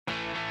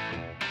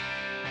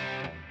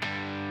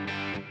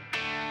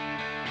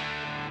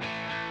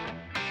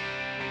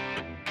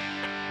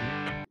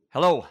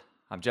Hello,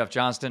 I'm Jeff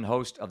Johnston,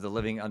 host of the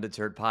Living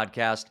Undeterred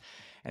podcast.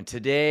 And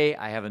today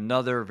I have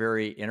another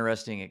very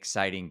interesting,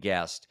 exciting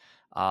guest,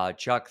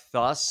 Chuck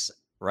Thuss,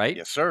 right?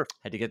 Yes, sir.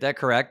 Had to get that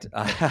correct.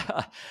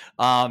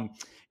 um,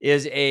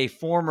 is a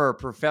former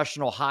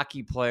professional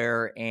hockey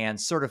player and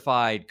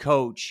certified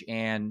coach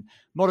and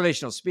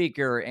motivational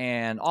speaker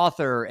and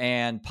author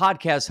and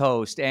podcast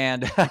host.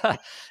 And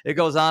it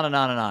goes on and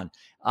on and on.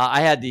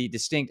 I had the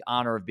distinct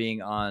honor of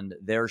being on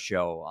their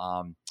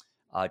show.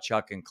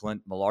 Chuck and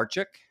Clint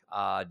Malarchuk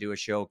do a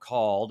show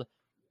called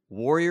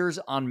Warriors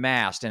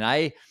Unmasked.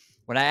 And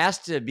when I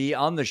asked to be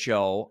on the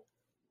show,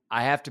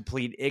 I have to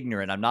plead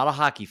ignorant. I'm not a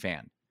hockey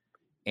fan.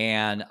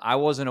 And I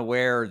wasn't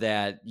aware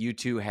that you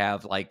two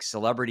have like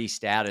celebrity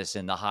status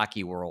in the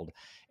hockey world.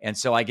 And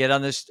so I get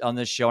on this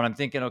show and I'm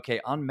thinking, okay,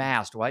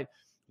 unmasked.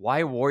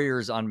 Why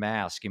Warriors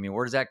Unmasked? I mean,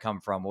 where does that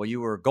come from? Well, you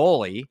were a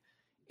goalie,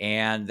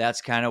 and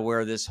that's kind of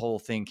where this whole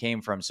thing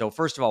came from. So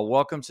first of all,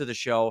 welcome to the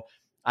show.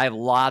 I have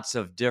lots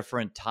of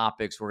different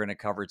topics we're going to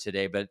cover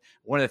today, but I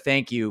want to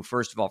thank you,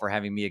 first of all, for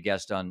having me a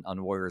guest on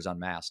Warriors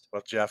Unmasked.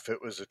 Well, Jeff,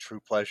 it was a true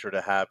pleasure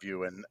to have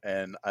you.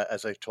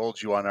 As I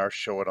told you on our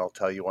show, and I'll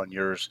tell you on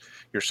yours,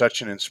 you're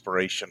such an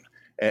inspiration.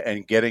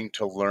 And getting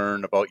to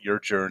learn about your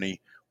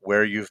journey,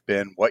 where you've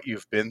been, what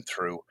you've been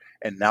through,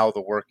 and now the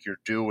work you're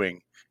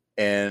doing,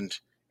 and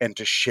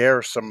to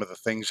share some of the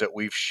things that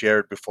we've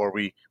shared before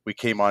we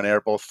came on air,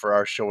 both for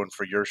our show and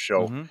for your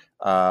show.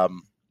 Mm-hmm.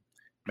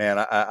 Man,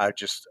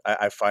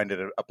 I find it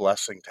a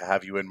blessing to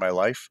have you in my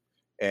life.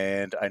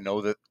 And I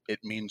know that it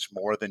means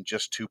more than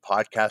just 2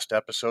 podcast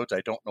episodes.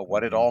 I don't know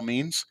what it all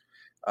means.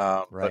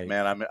 But Right.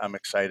 man, I'm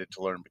excited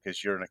to learn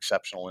because you're an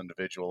exceptional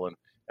individual, and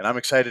I'm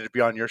excited to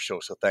be on your show.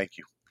 So thank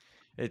you.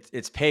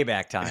 It's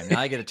payback time. Now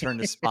I get to turn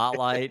the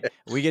spotlight.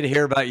 We get to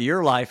hear about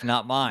your life,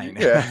 not mine.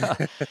 Yeah.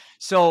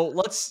 So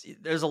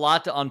there's a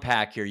lot to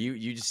unpack here.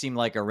 You just seem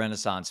like a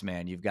Renaissance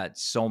man. You've got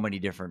so many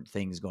different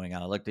things going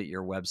on. I looked at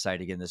your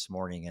website again this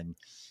morning,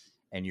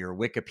 and your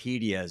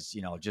Wikipedia is,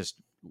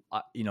 just,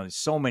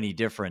 so many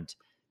different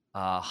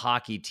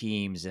hockey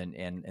teams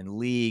and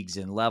leagues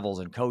and levels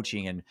and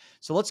coaching. And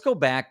so let's go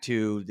back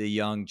to the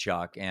young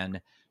Chuck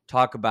and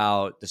talk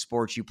about the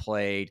sports you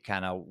played,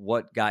 kind of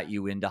what got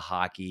you into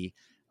hockey,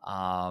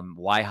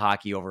 why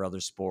hockey over other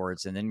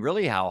sports, and then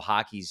really how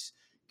hockey's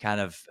kind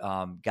of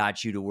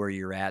got you to where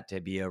you're at, to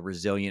be a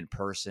resilient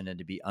person and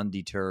to be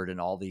undeterred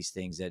and all these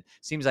things that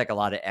seems like a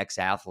lot of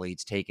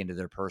ex-athletes take into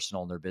their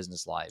personal and their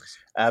business lives.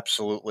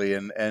 Absolutely.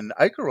 And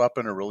I grew up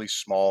in a really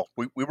small,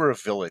 we were a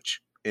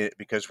village,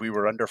 because we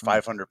were under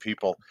 500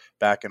 people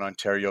back in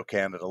Ontario,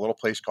 Canada, a little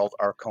place called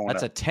That's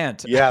Arkona. a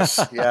tent.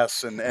 Yes,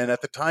 yes. And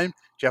at the time,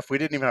 Jeff, we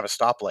didn't even have a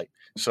stoplight.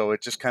 So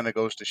it just kind of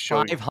goes to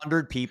show you.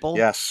 500 people?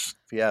 Yes,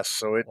 yes.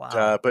 So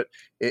Wow. but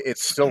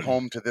it's still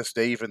home to this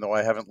day, even though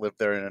I haven't lived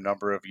there in a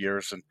number of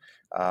years. And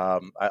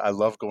I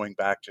love going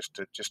back just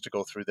to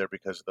go through there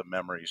because of the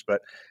memories.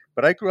 But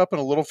I grew up in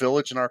a little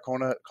village in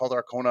Arkona called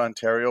Arkona,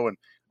 Ontario,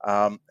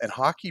 and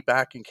hockey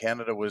back in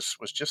Canada was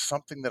just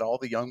something that all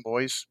the young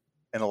boys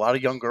and a lot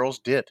of young girls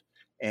did.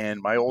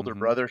 And my older Mm-hmm.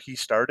 brother, he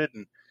started,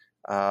 and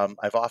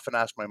I've often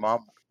asked my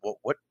mom,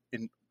 what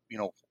in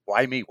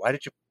why me? Why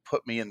did you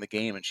put me in the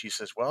game? And she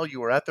says, well,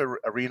 you were at the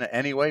arena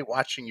anyway,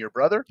 watching your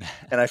brother,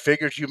 and I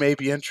figured you may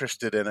be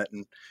interested in it.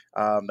 And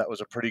that was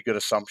a pretty good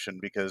assumption,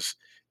 because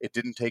it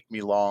didn't take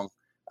me long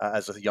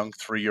as a young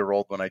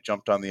 3-year-old when I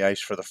jumped on the ice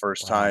for the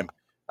first time.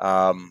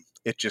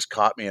 It just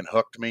caught me and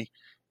hooked me.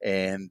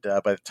 And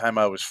by the time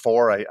I was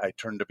 4, I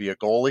turned to be a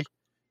goalie.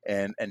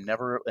 And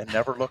never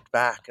looked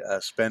back.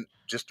 Spent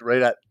just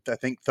right at, I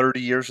think,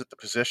 30 years at the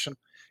position,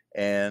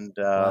 and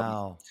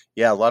Wow.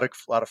 yeah, a lot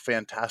of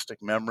fantastic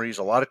memories,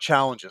 a lot of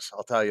challenges.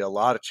 I'll tell you, a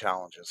lot of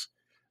challenges.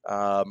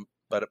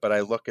 But I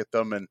look at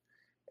them,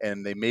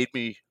 and they made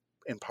me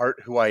in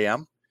part who I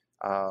am,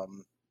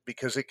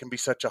 because it can be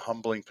such a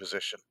humbling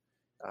position.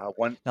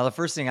 One Now, the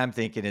first thing I'm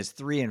thinking is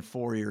 3 and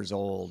 4 years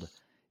old.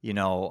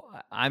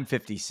 I'm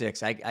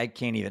 56. I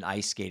can't even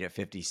ice skate at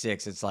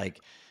 56. It's like,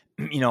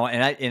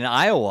 and in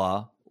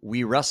Iowa,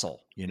 we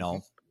wrestle,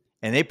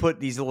 and they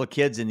put these little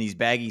kids in these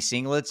baggy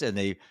singlets and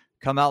they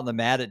come out on the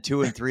mat at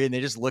 2 and 3 and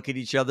they just look at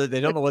each other. They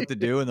don't know what to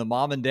do. And the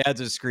mom and dads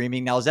are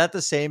screaming. Now, is that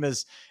the same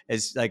as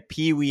like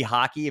pee-wee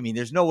hockey? I mean,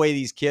 there's no way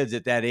these kids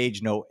at that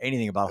age know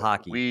anything about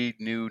hockey. We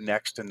knew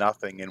next to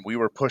nothing, and we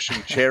were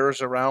pushing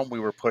chairs around. We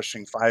were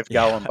pushing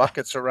 5-gallon Yeah,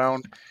 buckets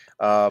around,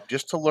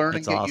 just to learn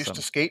and that's get used to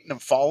awesome. skating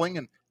and falling,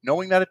 and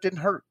knowing that it didn't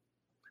hurt,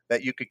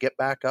 that you could get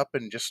back up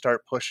and just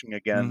start pushing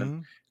again.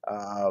 And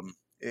Mm-hmm.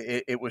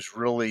 it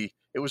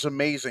was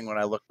amazing when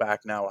I look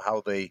back now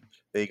how they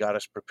got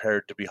us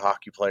prepared to be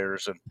hockey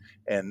players,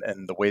 and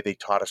the way they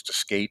taught us to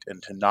skate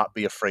and to not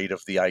be afraid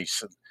of the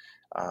ice.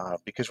 And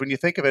because when you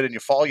think of it and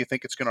you fall, you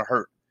think it's going to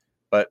hurt,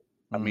 but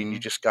I mean, you Mm-hmm.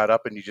 just got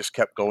up and you just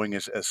kept going,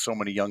 as so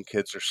many young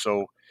kids are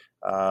so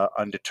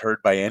undeterred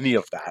by any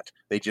of that.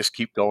 They just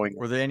keep going.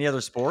 Were there any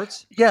other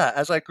sports? Yeah,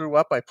 as I grew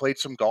up, I played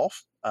some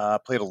golf.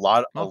 Played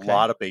a Okay.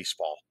 lot of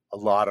baseball, a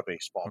lot of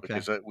baseball, Okay.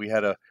 because we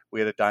had a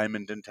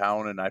diamond in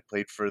town, and I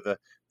played for the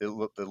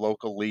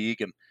local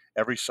league,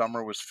 every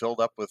summer was filled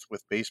up with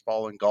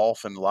baseball and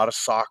golf and a lot of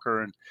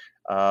soccer.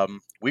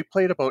 And we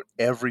played about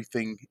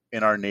everything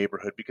in our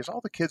neighborhood because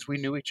all the kids, we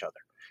knew each other.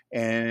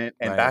 And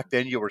Right. back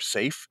then you were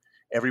safe.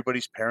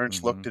 Everybody's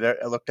parents Hmm.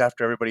 looked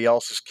after everybody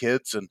else's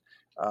kids. And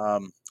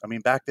I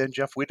mean, back then,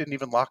 Jeff, we didn't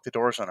even lock the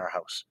doors on our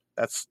house.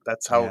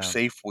 That's how Yeah.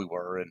 safe we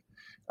were. And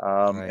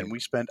Right. we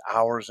spent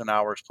hours and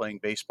hours playing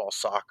baseball,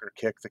 soccer,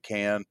 kick the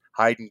can,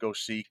 hide and go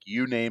seek,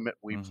 you name it,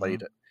 we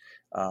played Hmm. it.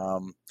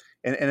 Um,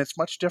 and it's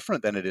much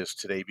different than it is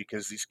today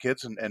because these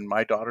kids, and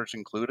my daughters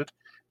included,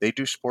 they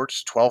do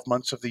sports 12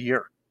 months of the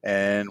year.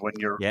 And when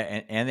you're, Yeah,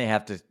 and they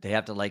have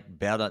to like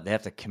bet on, they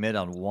have to commit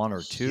on one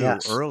or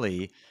two yes,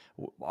 early.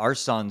 Our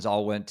sons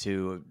all went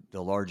to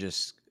the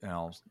largest,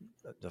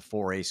 the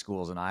 4A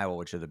schools in Iowa,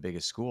 which are the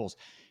biggest schools.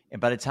 And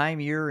by the time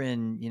you're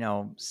in,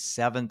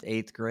 seventh,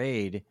 eighth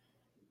grade,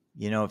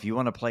 if you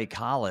want to play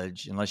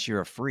college, unless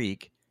you're a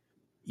freak,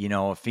 a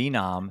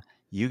phenom,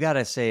 you got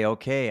to say,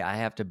 okay, I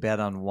have to bet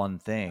on one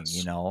thing,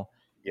 yes,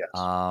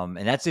 yes.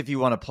 and that's if you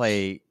want to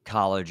play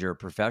college or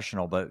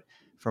professional. But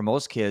for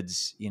most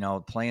kids,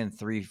 playing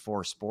 3,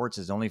 4 sports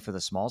is only for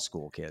the small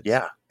school kids.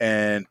 Yeah,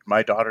 and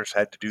my daughters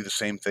had to do the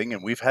same thing,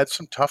 and we've had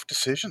some tough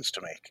decisions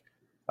to make.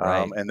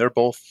 Right. And they're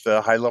both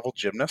high-level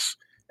gymnasts,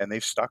 and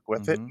they've stuck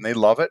with it, Mm-hmm. and they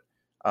love it.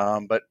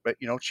 But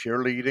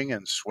cheerleading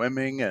and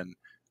swimming and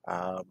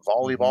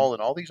Mm-hmm. volleyball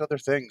and all these other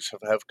things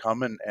have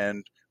come, and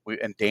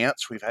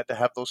dance. We've had to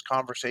have those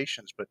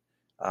conversations, but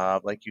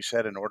like you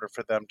said, in order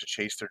for them to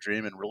chase their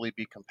dream and really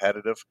be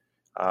competitive,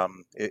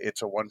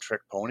 it's a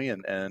one-trick pony,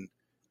 and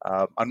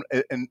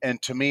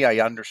to me, I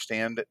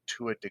understand it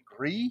to a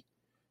degree,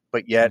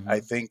 but yet I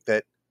Mm-hmm. think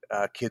that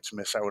kids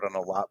miss out on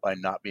a lot by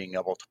not being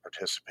able to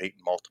participate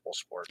in multiple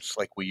sports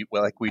like we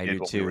I did do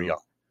when we were too.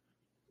 young.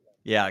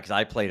 Yeah, because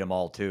I played them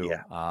all Yeah,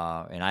 too,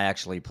 and I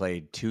actually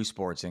played 2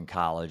 sports in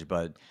college,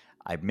 but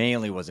I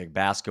mainly was a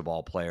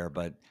basketball player.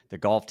 But the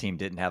golf team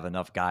didn't have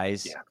enough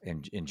guys yeah.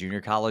 in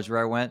junior college where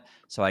I went,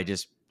 so I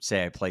just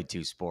say I played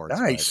 2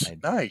 sports. But Nice,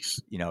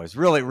 nice. it's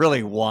really,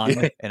 really one,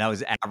 Yeah, and I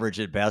was average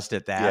at best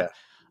at yeah. that.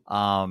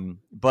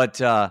 But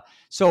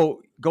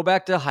so go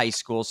back to high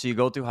school. So you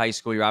go through high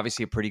school. You're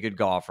obviously a pretty good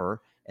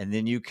golfer, and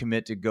then you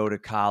commit to go to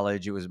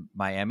college. It was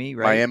Miami,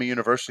 right? Miami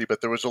University,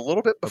 but there was a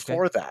little bit Okay.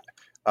 before that.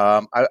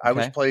 I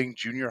was Okay. playing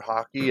junior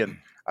hockey, and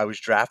I was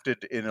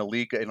drafted in a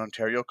league in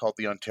Ontario called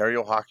the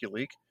Ontario Hockey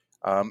League.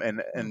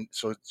 And Hmm. and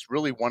so it's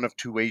really one of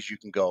two ways you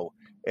can go.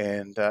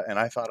 And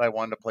I thought I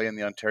wanted to play in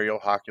the Ontario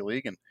Hockey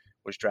League, and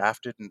was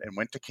drafted and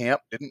went to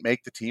camp. Didn't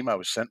make the team. I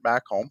was sent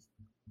back home.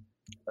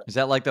 Is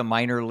that like the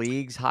minor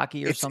leagues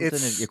hockey or It's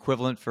something? it's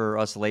Equivalent for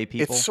us lay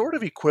it's people? sort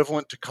of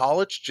equivalent to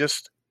college,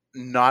 just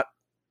not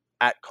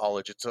at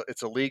college.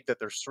 It's a league that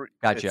there's three.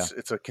 Gotcha.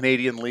 It's a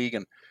Canadian league,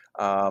 and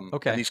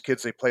Okay. these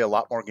kids, they play a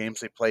lot more games.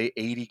 They play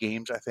 80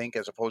 games, I think,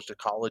 as opposed to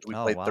college. We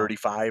Oh, played wow.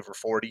 35 or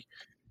 40.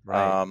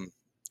 Right. Um,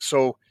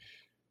 so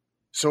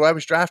so I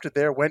was drafted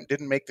there.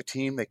 Didn't make the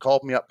team. They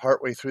called me up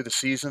partway through the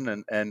season,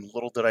 and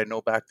little did I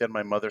know back then,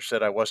 my mother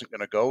said I wasn't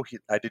going to go.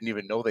 I didn't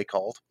even know they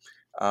called.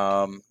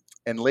 Um,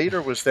 and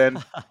later was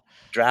then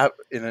draft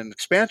in an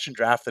expansion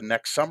draft the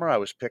next summer. I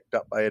was picked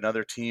up by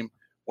another team,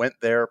 went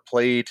there,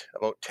 played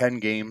about 10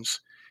 games,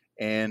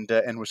 and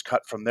was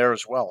cut from there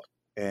as well.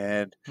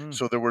 And Hmm.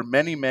 so there were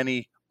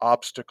many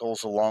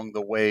obstacles along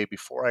the way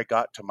before I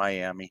got to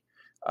Miami.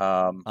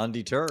 Um,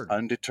 Undeterred.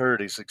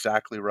 Undeterred is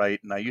exactly right.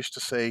 And I used to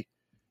say,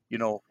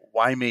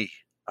 why me?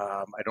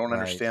 I don't Right.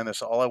 understand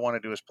this. All I want to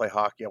do is play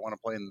hockey. I want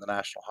to play in the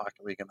National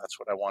Hockey League, and that's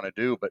what I want to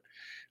do. But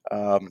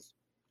um,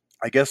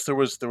 I guess there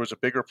was a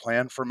bigger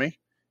plan for me,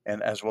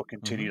 and as we'll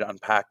continue Mhm. to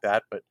unpack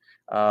that. But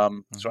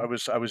so I Mhm.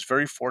 was I was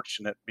very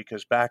fortunate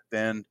because back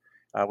then,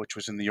 which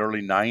was in the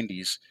early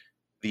 '90s,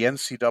 the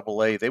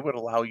NCAA, they would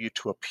allow you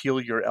to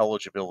appeal your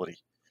eligibility.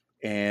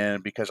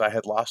 And because I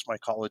had lost my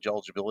college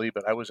eligibility,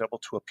 but I was able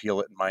to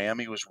appeal it, and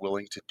Miami was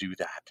willing to do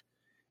that.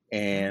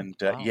 Hmm. And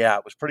Wow. yeah,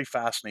 it was pretty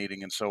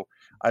fascinating. And so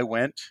I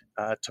went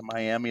to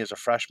Miami as a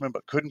freshman,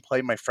 but couldn't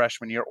play my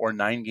freshman year or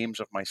 9 games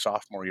of my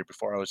sophomore year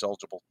before I was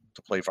eligible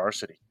to play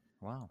varsity.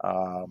 Wow.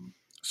 Um,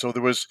 so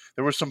there was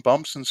some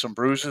bumps and some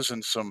bruises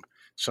and some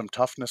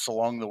toughness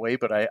along the way,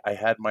 but I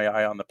had my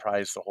eye on the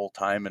prize the whole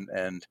time.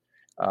 And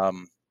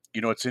um,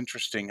 it's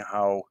interesting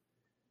how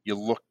you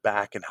look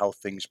back and how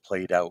things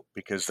played out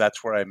because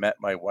that's where I met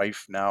my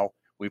wife. Now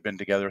we've been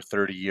together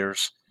 30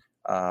 years.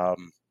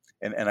 Um,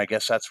 and I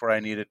guess that's where I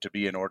needed to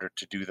be in order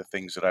to do the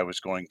things that I was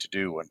going to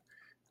do.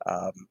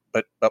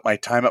 But my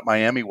time at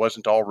Miami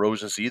wasn't all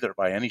roses either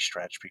by any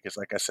stretch because,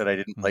 like I said, I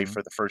didn't play Mhm.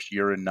 for the first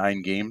year in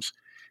 9 games.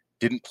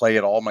 Didn't play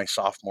at all my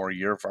sophomore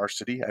year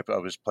varsity. I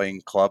was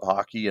playing club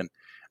hockey, and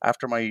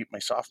after my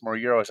sophomore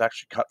year, I was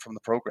actually cut from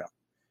the program.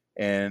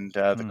 And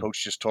the Hmm.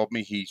 coach just told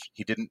me he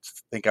didn't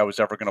think I was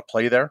ever going to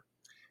play there.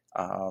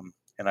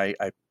 And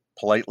I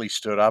politely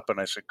stood up and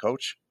I said,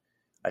 "Coach,"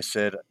 I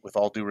said, "with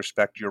all due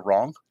respect, you're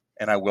wrong,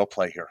 and I will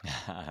play here."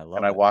 I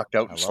And love I it. walked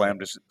out I and love it.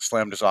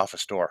 slammed his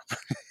office door.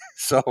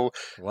 So,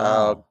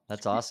 uh, Wow.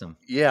 That's awesome.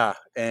 yeah,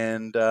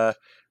 and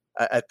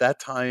at that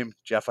time,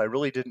 Jeff, I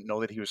really didn't know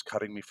that he was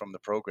cutting me from the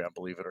program,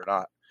 believe it or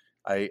not.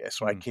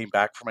 I came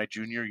back for my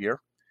junior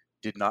year,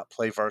 did not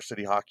play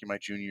varsity hockey my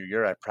junior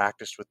year. I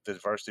practiced with the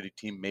varsity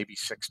team maybe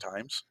 6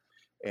 times,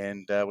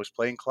 and was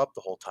playing club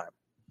the whole time.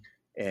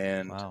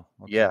 And Wow.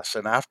 Okay. yes,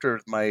 and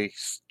after my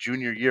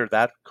junior year,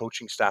 that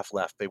coaching staff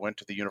left. They went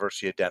to the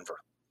University of Denver,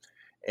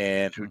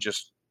 and who Hmm.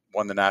 just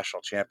won the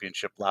national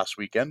championship last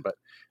weekend. But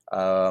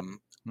um,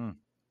 Hmm.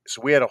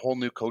 so we had a whole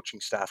new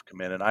coaching staff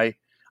come in, and I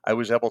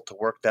was able to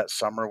work that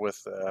summer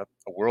with a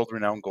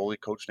world-renowned goalie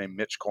coach named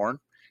Mitch Korn.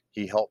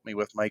 He helped me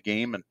with my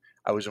game, and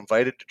I was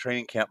invited to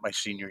training camp my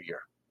senior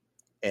year.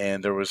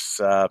 And there was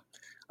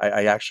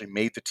I actually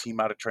made the team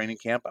out of training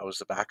camp. I was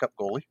the backup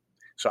goalie,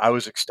 so I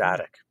was Hmm.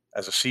 ecstatic.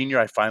 As a senior,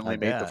 I I finally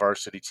made the bet.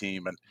 varsity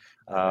team, and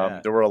I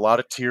bet. there were a lot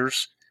of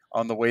tears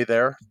on the way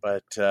there,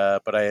 but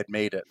I had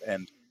made it.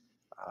 And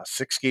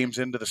 6 games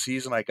into the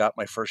season, I got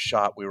my first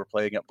shot. We were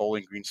playing at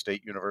Bowling Green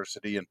State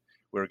University, and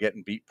we were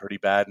getting beat pretty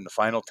bad. In the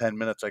final 10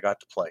 minutes, I got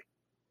to play.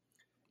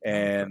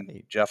 Oh, And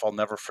great. Jeff, I'll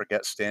never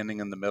forget standing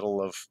in the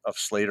middle of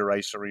Slater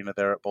Ice Arena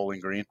there at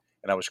Bowling Green,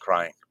 and I was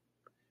crying.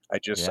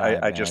 Yeah, I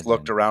I just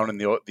looked imagine. around, and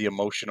the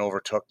emotion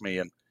overtook me.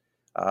 And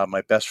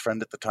my best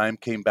friend at the time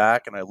came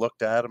back, and I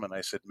looked at him and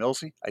I said,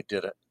 "Millsy, I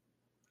did it.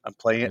 I'm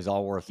It playing. was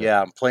all worth it.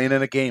 Yeah, I'm playing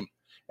in a game."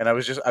 And I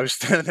was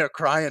standing there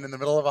crying in the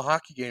middle of a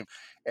hockey game,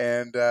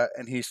 and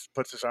he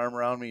puts his arm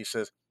around me. He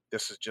says,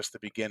 "This is just the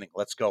beginning.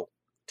 Let's go."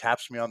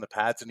 Taps me on the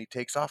pads, and he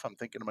takes off. I'm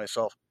thinking to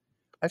myself,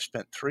 I've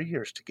spent 3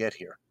 years to get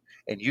here,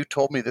 and you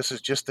told me this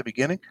is just the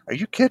beginning. Are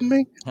you kidding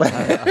me?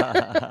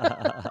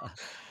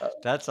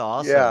 That's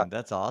Yeah, awesome.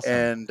 That's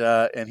awesome.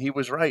 and he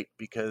was right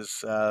because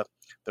the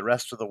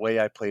rest of the way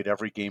I played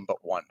every game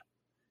but one,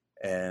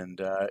 and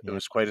it Yeah.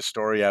 was quite a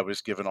story. I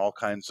was given all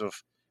kinds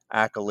of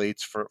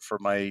accolades for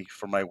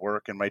my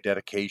work and my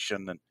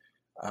dedication, and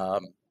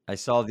um, I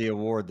saw the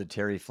award, the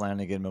Terry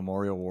Flanagan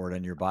Memorial Award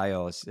on your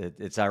bio.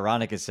 It's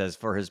ironic. It says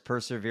for his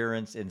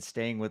perseverance in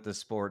staying with the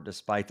sport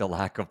despite the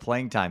lack of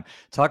playing time.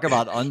 Talk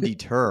about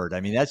undeterred. I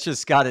mean, that's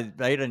just got it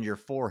right on your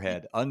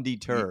forehead.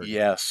 Undeterred.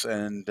 yes,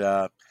 and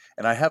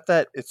I have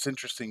that. It's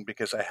interesting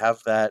because I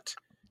have that.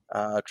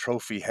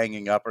 Trophy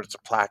hanging up, or it's a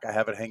plaque. I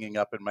have it hanging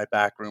up in my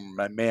back room,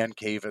 my man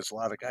cave, as a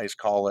lot of guys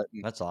call it,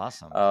 That's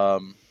awesome.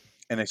 um,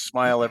 and I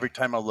smile every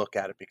time I look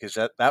at it because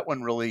that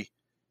one really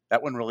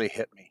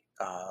hit me,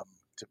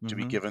 to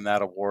be Hmm. given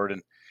that award.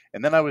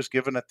 And then I was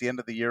given at the end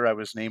of the year, I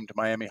was named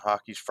Miami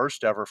Hockey's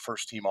first ever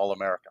first team All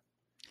American.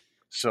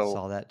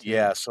 So Saw that too.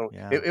 yeah, so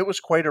Yeah. it was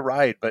quite a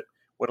ride. But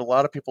what a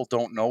lot of people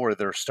don't know, or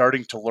they're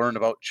starting to learn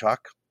about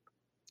Chuck,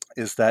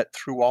 is that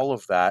through all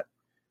of that,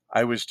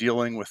 I was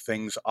dealing with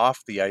things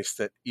off the ice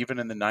that even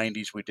in the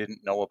 90s we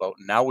didn't know about.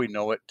 Now we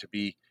know it to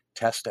be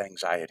test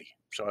anxiety.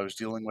 So I was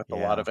dealing with a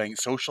lot Yeah. of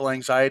social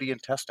anxiety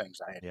and test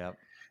anxiety, Yep.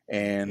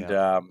 and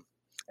Yep.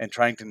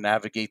 trying to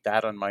navigate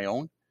that on my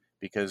own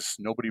because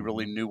nobody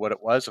really Hmm. knew what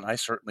it was, and I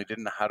certainly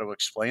didn't know how to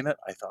explain it.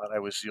 I thought I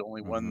was the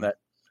only one Hmm. that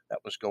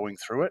was going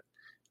through it.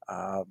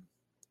 Um,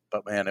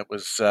 but man, it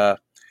was.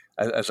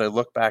 As I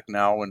look back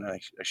now, and I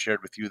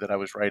shared with you that I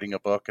was writing a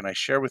book, and I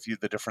share with you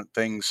the different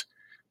things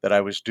that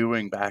I was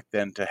doing back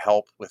then to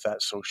help with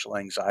that social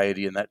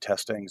anxiety and that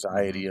test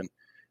Hmm. anxiety. And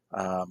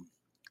um,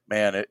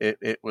 man,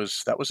 it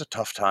was that was a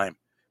tough time,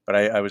 but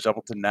I was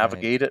able to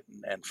Right. navigate it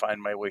and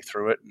find my way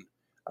through it.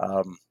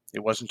 And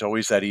it wasn't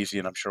always that easy,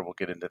 and I'm sure we'll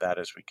get into that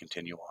as we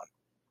continue on.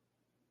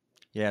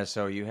 Yeah,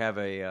 so you have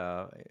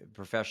a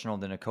professional,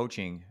 then a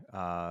coaching.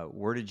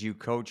 Where did you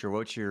coach, or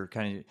what's your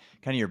kind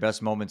of your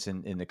best moments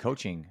in the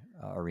coaching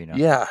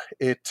arena? Yeah,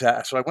 it.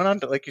 So I went on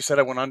to, like you said,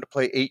 I went on to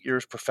play 8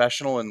 years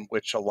professional, in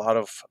which a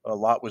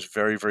lot was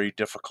very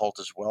difficult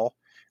as well.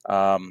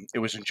 It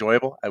was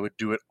enjoyable. I would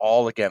do it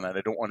all again, and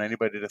I don't want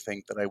anybody to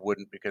think that I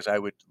wouldn't, because I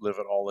would live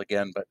it all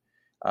again. But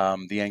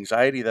the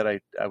anxiety that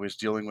I was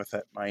dealing with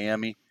at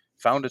Miami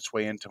found its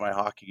way into my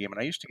hockey game,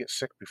 and I used to get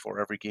sick before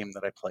every game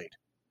that I played.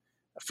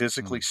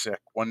 Physically Mm,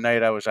 sick. One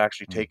night I was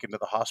actually mm, taken to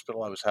the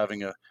hospital. I was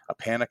having a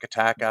panic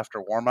attack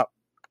after warm up,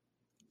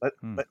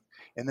 mm. but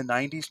in the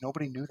 90s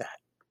nobody knew that.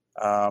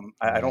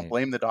 I don't Right.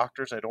 blame the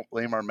doctors. I don't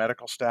blame our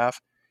medical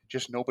staff.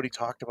 Just nobody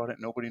talked about it.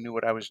 Nobody knew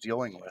what I was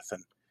dealing with.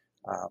 And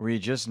Were you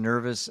just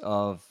nervous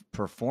of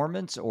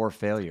performance or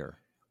failure?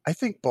 I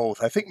think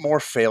both. I think more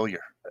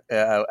failure.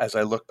 As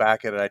I look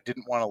back at it, I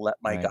didn't want to let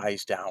my Right.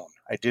 guys down.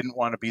 I didn't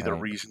want to be the Right.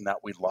 reason that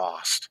we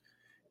lost.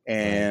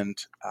 Right. And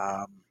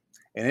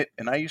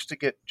I used to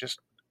get just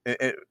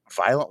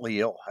violently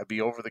ill. I'd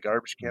be over the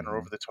garbage can or Hmm.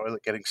 over the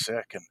toilet getting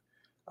sick,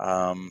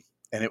 um,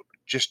 and it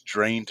just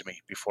drained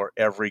me before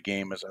every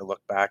game. As I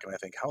look back, and I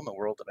think, how in the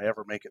world did I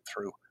ever make it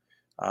through?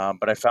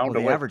 But I Well, found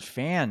a the way. average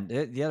fan,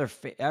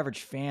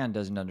 average fan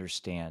doesn't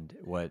understand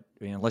what,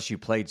 I mean, unless you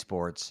played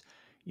sports,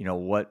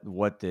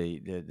 what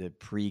the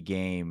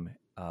pregame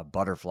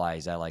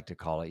butterflies, I like to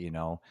call it,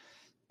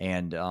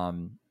 and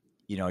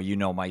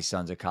my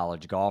son's a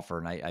college golfer,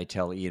 and I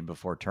tell Ian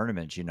before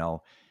tournaments,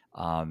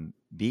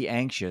 be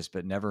anxious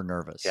but never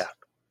Yeah, nervous.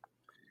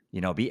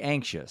 Be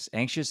anxious.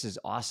 Anxious is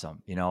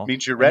awesome,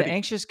 Means you're and ready.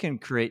 anxious can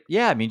create,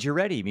 it means you're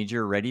ready. It means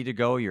you're ready to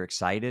go. You're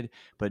excited,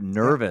 but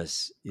Yeah.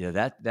 nervous,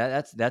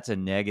 that's a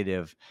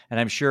negative. And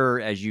I'm sure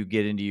as you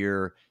get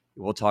into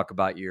we'll talk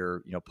about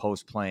your,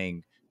 post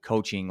playing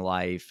coaching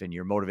life and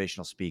your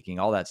motivational speaking,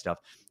 all that stuff.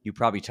 You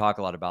probably talk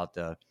a lot about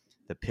the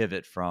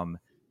pivot from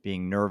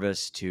being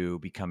nervous to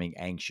becoming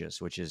anxious,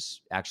 which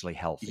is actually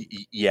healthy.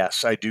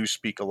 Yes, I do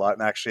speak a lot.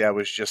 And actually, I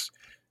was just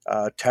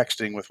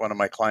texting with one of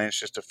my clients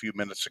just a few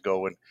minutes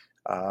ago and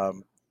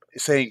um,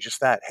 saying just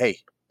that. Hey,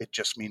 it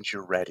just means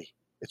you're ready.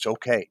 It's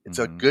okay. It's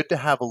Mm-hmm. good to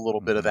have a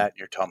little bit of Mm-hmm. that in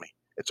your tummy.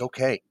 It's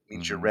okay. It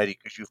means you're Mm-hmm. ready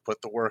because you've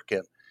put the work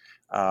in.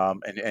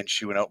 And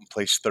she went out and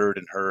placed third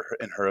in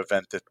her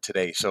event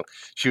today. So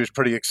she was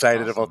pretty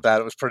excited about Awesome.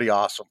 that. It was pretty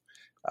awesome.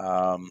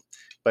 Um,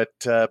 but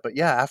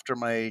yeah, after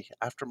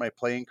my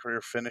playing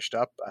career finished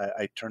up,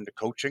 I turned to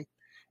coaching,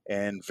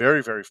 and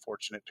very very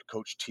fortunate to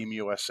coach Team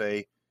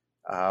USA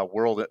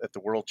world at the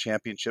World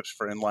Championships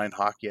for inline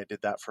hockey. I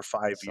did that for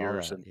I five saw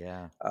years that. and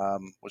Yeah.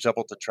 was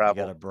able to You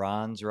got travel. a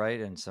bronze, right?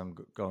 And some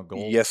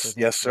golds, I Yes, think,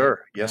 yes, right?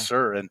 sir. Yes, Yeah.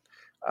 sir. And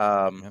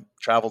Yep.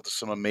 traveled to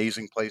some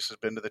amazing places.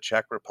 Been to the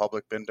Czech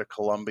Republic. Been to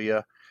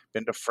Colombia.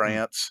 Been to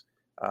Hmm. France.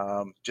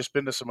 Just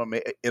been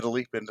to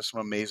Italy. Been to some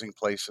amazing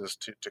places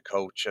to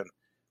coach. And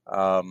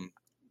um,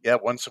 yeah,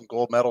 won some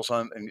gold medals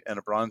and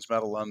a bronze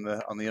medal on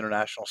the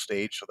international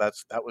stage. So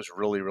that was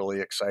really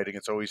really exciting.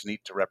 It's always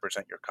neat to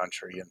represent your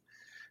country. And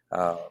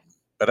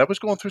but I was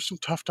going through some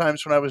tough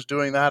times when I was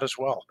doing that as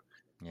well.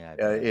 Yeah, I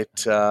Uh, bet.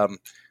 I it bet.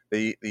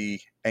 the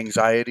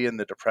anxiety and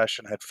the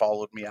depression had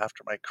followed me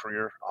after my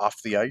career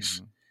off the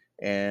ice, Hmm.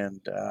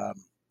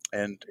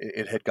 and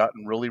it had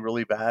gotten really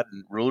really bad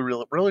and really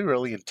really really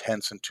really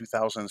intense in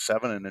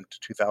 2007 and into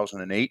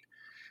 2008.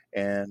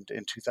 And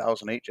in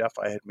 2008, Jeff,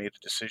 I had made a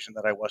decision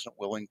that I wasn't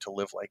willing to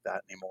live like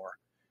that anymore.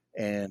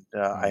 And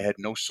I Hmm. had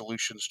no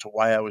solutions to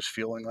why I was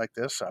feeling like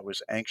this. I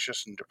was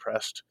anxious and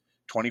depressed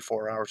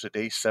 24 hours a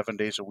day, 7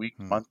 days a week,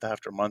 Hmm. month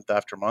after month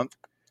after month.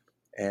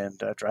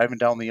 And driving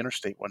down the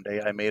interstate one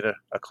day, I made a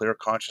clear,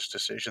 conscious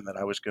decision that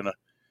I was gonna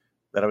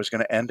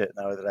end it.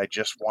 Now that I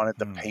just wanted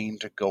the Hmm. pain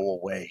to go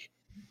away,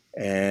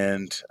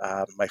 and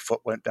my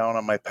foot went down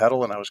on my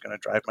pedal, and I was going to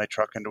drive my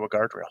truck into a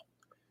guardrail,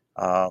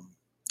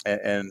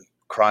 and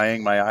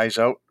crying my eyes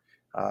out.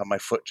 My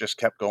foot just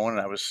kept going,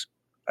 and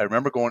I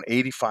remember going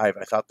 85.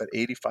 I thought that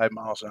 85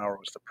 miles an hour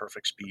was the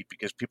perfect speed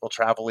because people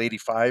travel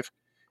 85,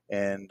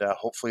 and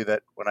hopefully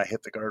that when I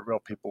hit the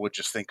guardrail, people would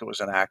just think it was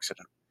an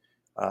accident.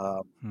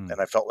 Hmm. And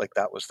I felt like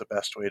that was the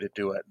best way to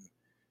do it.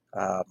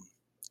 Um,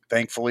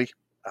 Thankfully,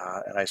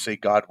 and I say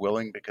God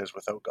willing because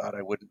without God,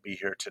 I wouldn't be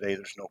here today.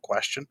 There's no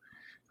question.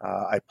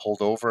 I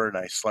pulled over and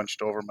I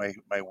slunched over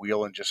my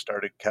wheel and just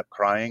kept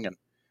crying and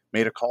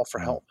made a call for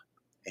Hmm. help.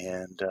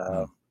 And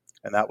Hmm.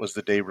 that was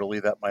the day really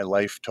that my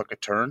life took a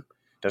turn.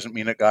 Doesn't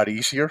mean it got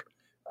easier.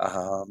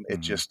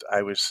 It Hmm. just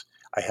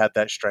I had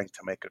that strength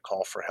to make a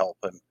call for help,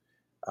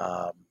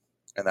 um,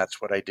 and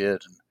that's what I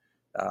did. And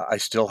I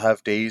still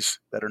have days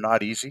that are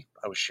not easy.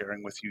 I was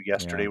sharing with you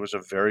Yeah. yesterday was a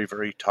very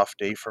very tough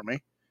day for me.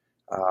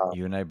 Uh,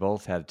 You and I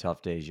both had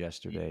tough days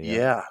yesterday.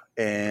 Yep. yeah,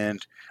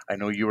 and I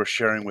know you were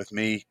sharing with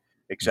me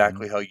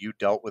Hmm. exactly how you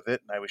dealt with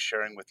it, and I was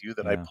sharing with you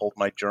that I Yeah. pulled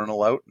my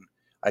journal out and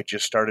I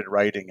just started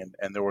writing,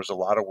 and there was a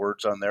lot of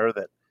words on there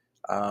that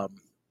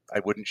um, I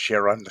wouldn't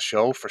share on the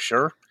show for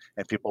sure,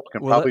 and people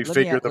can Well, probably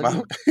figure them let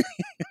me out.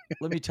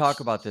 let me talk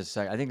about this.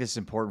 I think this is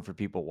important for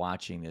people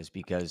watching this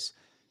because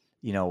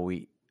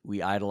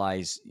we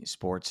idolize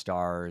sports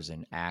stars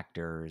and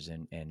actors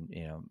and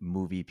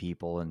movie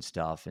people and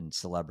stuff and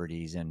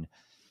celebrities and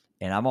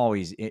I'm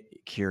always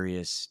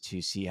curious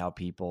to see how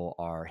people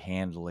are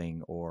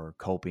handling or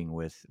coping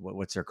with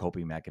what's their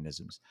coping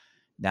mechanisms.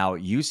 Now,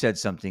 you said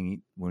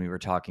something when we were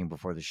talking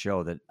before the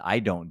show that I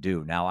don't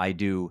do. Now, I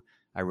do.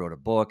 I wrote a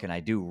book and I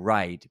do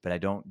write, but I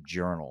don't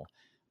journal.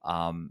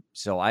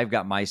 So I've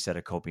got my set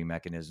of coping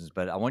mechanisms.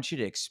 But I want you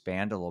to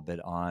expand a little bit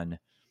on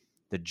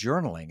the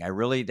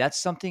journaling.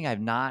 That's something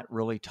I've not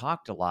really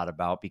talked a lot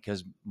about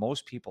because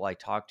most people I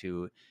talk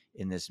to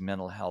in this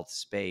mental health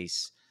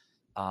space,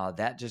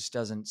 that just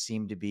doesn't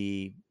seem to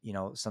be,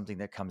 something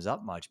that comes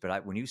up much.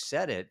 But when you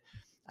said it,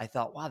 I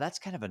thought, wow, that's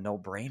kind of a no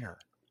brainer.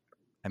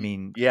 I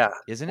mean, Yeah,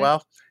 isn't it?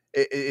 well,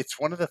 it's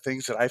one of the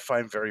things that I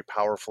find very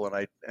powerful,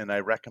 and I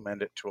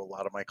recommend it to a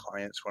lot of my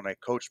clients when I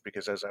coach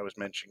because, as I was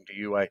mentioning to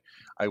you,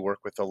 I work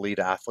with elite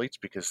athletes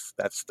because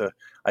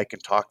I can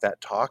talk that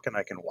talk and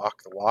I can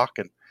walk the walk,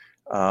 and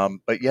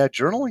but yeah,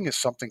 journaling is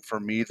something for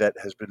me that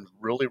has been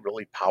really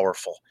really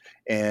powerful.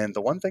 And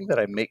the one thing that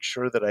I make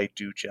sure that I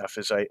do, Jeff,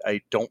 is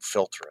I don't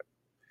filter it.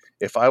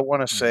 If I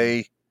want to Hmm.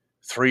 say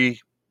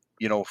three,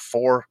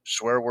 four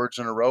swear words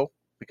in a row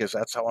because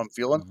that's how I'm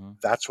feeling, Hmm.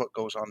 that's what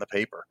goes on the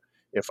paper.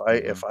 If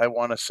I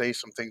want to say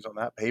some things on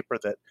that paper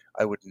that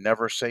I would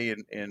never say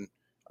in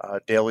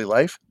daily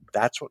life,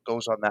 that's what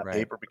goes on that Right.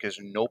 paper because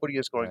nobody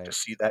is going to Right.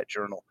 see that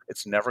journal.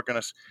 It's never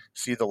going to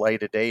see the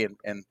light of day.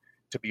 And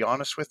to be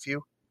honest with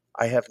you,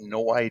 I have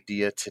no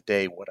idea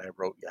today what I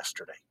wrote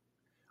yesterday.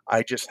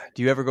 I just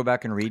Do you ever go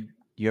back and read?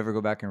 Do you ever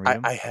go back and read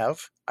them?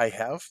 I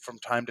have from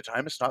time to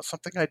time. It's not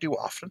something I do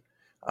often,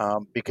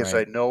 because I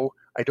Right. know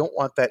I don't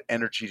want that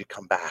energy to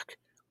come back.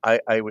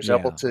 I was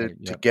able Yeah. to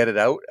Yep. get it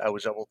out. I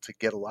was able to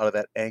get a lot of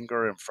that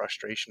anger and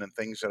frustration and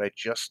things that I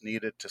just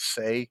needed to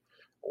say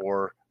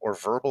or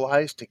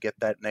verbalize to get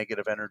that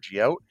negative energy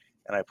out.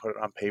 And I put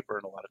it on paper,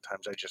 and a lot of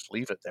times I just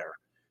leave it there.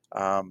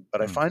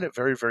 But I Hmm. find it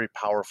very, very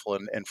powerful.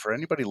 And for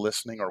anybody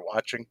listening or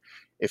watching,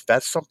 if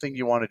that's something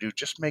you want to do,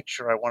 just make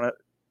sure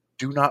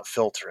do not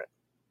filter it,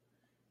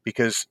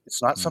 because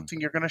it's not Hmm.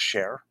 something you're going to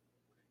share.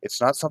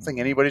 It's not something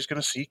Hmm. anybody's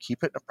going to see.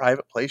 Keep it in a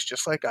private place,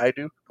 just like I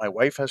do. My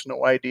wife has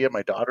no idea.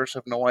 My daughters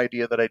have no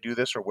idea that I do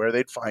this or where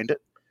they'd find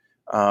it.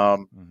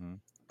 Um, Hmm.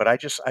 but I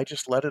just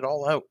let it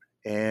all out.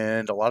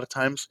 And a lot of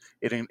times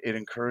it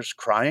incurs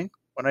crying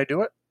when I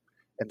do it,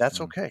 and that's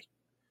Hmm. okay.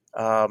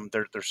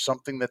 There's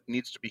something that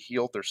needs to be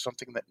healed. There's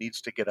something that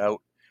needs to get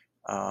out.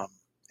 Um,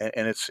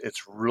 and it's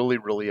really,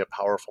 really a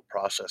powerful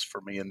process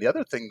for me. And the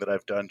other thing that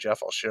I've done,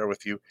 Jeff, I'll share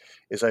with you,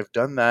 is I've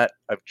done that.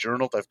 I've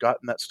journaled. I've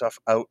gotten that stuff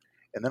out,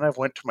 and then I've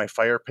went to my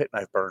fire pit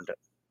and I've burned it.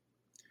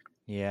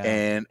 Yeah.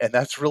 And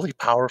that's really I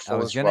powerful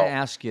was as going to well.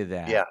 ask you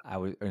that. Yeah,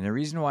 And the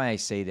reason why I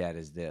say that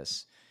is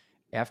this: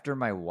 after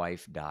my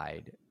wife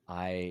died,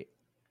 I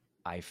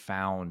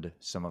found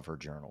some of her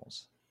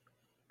journals,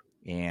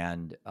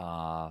 and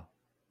I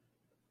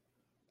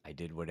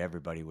did what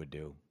everybody would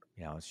do.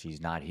 You know, she's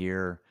not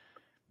here.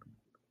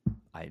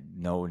 I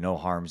know no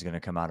harm's going to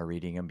come out of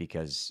reading them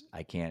because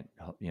I can't,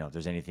 you know, if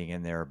there's anything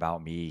in there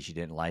about me she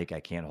didn't like,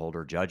 I can't hold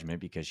her judgment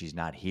because she's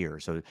not here.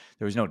 So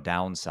there was no yeah,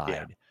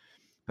 downside.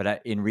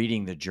 But in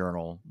reading the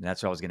journal, and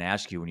that's what I was going to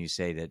ask you when you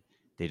say that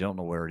they don't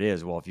know where it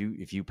is. Well,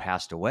 if you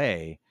passed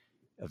away,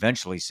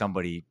 eventually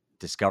somebody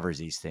discovers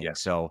these things.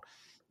 yes, So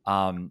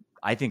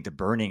I think the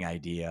burning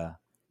idea.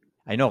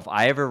 I know if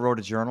I ever wrote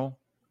a journal,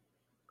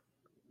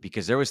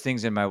 because there was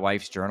things in my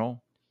wife's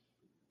journal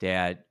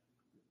that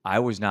I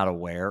was not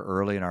aware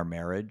early in our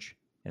marriage.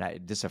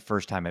 And this is the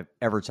first time I've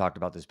ever talked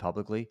about this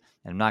publicly.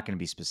 And I'm not going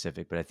to be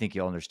specific, but I think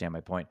you'll understand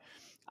my point.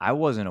 I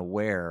wasn't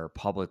aware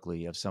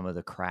publicly of some of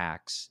the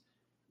cracks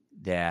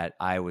that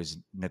I was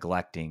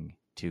neglecting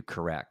to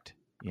correct.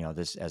 You know,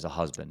 this as a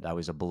husband, I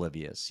was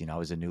oblivious. You know,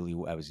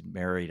 I was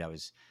married, I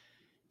was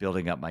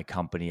building up my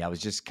company. I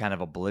was just kind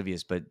of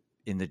oblivious. But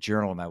in the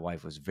journal, my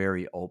wife was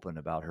very open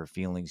about her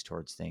feelings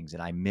towards things,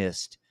 and I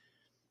missed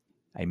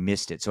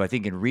it. So I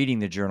think in reading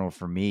the journal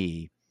for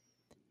me,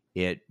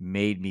 it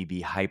made me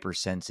be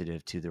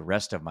hypersensitive to the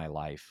rest of my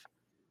life,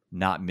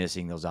 not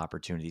missing those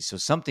opportunities. So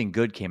something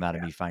good came out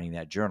of yeah, me finding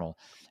that journal.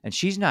 And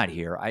she's not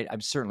here.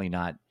 I'm certainly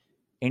not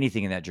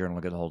anything in that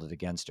journal going to hold it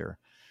against her.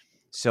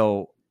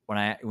 So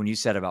when you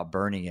said about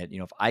burning it, you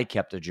know, if I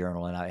kept a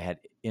journal and I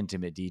had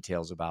intimate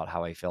details about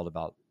how I felt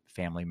about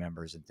family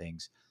members and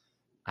things,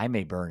 I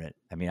may burn it.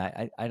 I mean,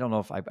 I don't know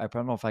if I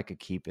don't know if I could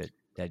keep it,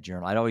 that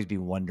journal. I'd always be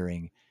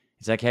wondering.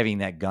 It's like having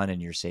that gun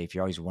in your safe.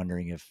 You're always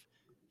wondering if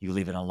you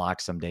leave it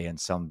unlocked someday and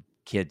some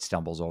kid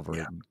stumbles over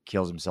yeah. it and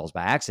kills themselves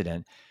by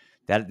accident.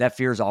 That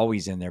fear is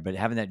always in there. But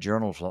having that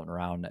journal floating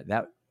around,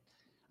 that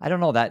I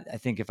don't know. That I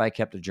think if I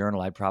kept a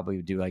journal, I'd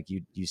probably do like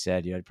you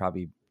said. I'd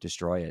probably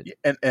destroy it.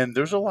 And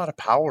there's a lot of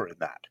power in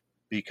that,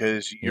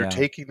 because you're Yeah.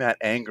 taking that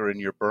anger and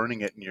you're burning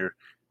it, and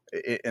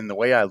and the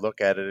way I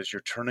look at it is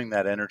you're turning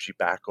that energy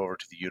back over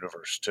to the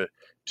universe to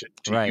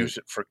Right. use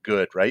it for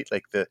good, right?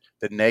 Like the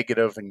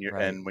negative,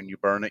 Right. and when you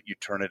burn it, you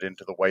turn it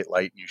into the white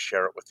light and you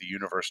share it with the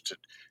universe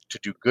to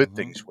do good Hmm.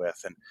 things with.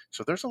 And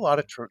so there's a lot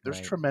of there's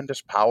Right.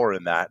 tremendous power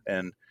in that.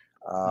 And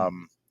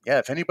Hmm. yeah,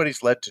 if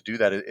anybody's led to do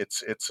that,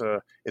 it's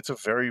a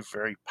very,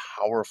 very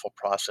powerful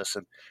process,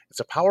 and it's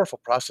a powerful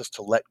process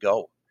to let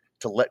go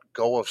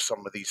of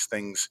some of these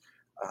things,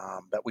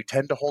 that we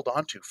tend to hold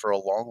on to for a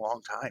long,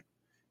 long time.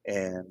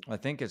 And I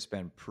think it's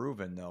been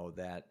proven though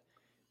that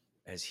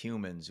as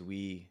humans,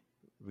 we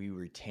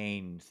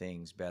retain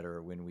things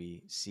better when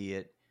we see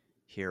it,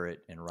 hear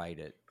it, and write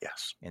it,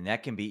 yes, and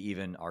that can be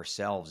even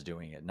ourselves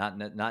doing it.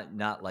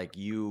 Not like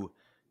you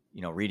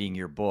know, reading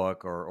your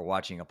book or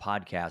watching a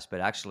podcast,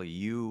 but actually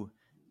you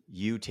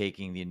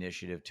taking the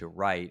initiative to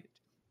write.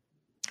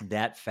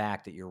 That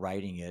fact that you're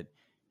writing it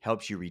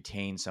helps you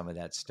retain some of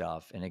that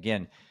stuff. And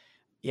again,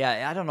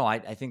 yeah, I don't know. I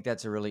think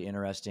that's a really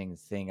interesting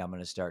thing. I'm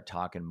going to start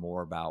talking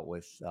more about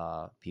with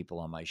people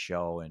on my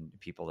show and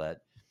people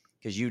that,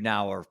 because you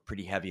now are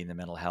pretty heavy in the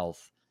mental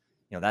health.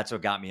 You know, that's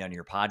what got me on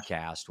your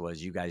podcast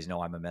was you guys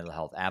know I'm a mental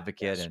health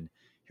advocate, yes. and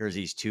here's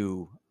these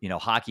two, you know,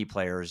 hockey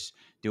players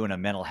doing a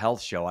mental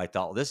health show. I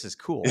thought, well, this is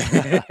cool,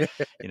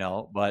 you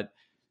know. But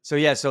so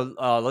yeah, so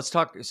let's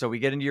talk. So we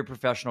get into your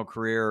professional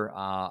career.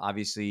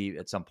 Obviously,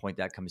 at some point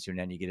that comes to an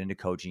end. You get into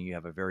coaching. You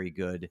have a very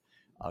good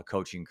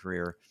coaching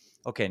career.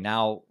 Okay,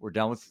 now we're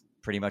done with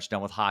pretty much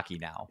done with hockey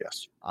now.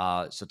 Yes.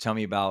 So tell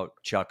me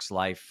about Chuck's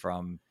life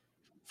from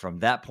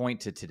that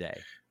point to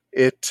today.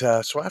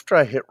 So after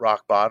I hit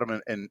rock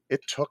bottom, and it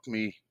took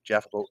me,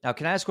 Jeff, about, Now,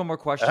 can I ask one more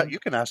question? you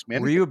can ask me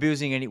anything.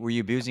 Were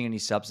you abusing any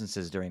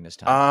substances during this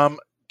time? Um,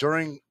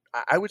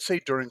 I would say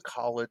during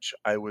college,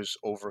 I was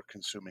over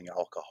consuming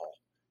alcohol,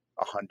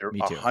 Me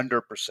a too.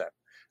 100%.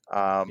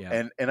 Yeah.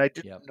 And I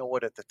didn't Yep. know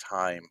it at the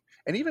time.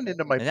 And even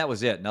into my And that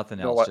was it. Nothing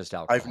know else, what? just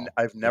alcohol.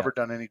 I've never Yep.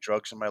 done any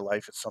drugs in my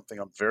life. It's something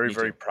I'm very, Me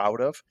very too.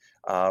 proud of.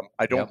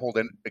 I don't Yep. hold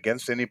it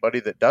against anybody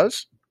that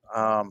does.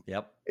 Um,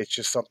 Yep. it's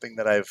just something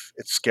that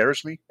it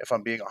scares me, if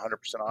I'm being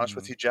 100% honest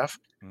with Hmm. you, Jeff,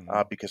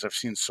 Hmm. because I've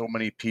seen so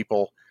many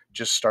people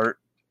just start,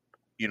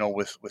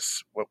 with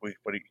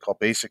what you call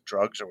basic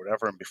drugs or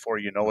whatever, and before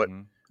you know it,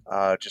 Hmm.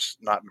 just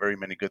not very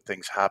many good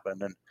things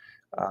happen.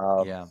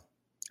 Um, Yeah.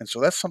 and so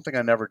that's something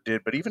I never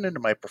did. But even into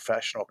my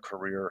professional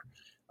career,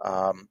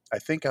 I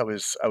think I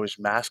was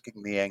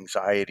masking the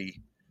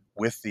anxiety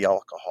with the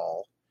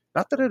alcohol.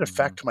 Not that it Hmm.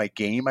 affected my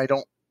game. I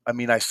don't. I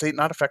mean, I say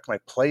not affect my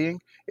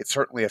playing. It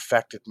certainly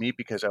affected me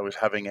because I was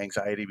having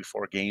anxiety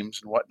before games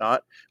and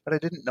whatnot, but I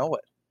didn't know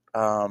it.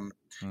 Um,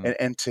 Mm.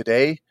 and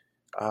today,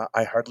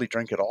 I hardly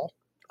drink at all.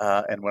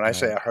 And when I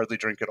say Right. I hardly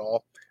drink at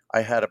all,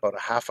 I had about a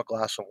half a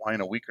glass of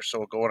wine a week or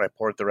so ago, and I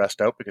poured the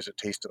rest out because it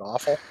tasted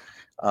awful.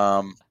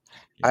 Um,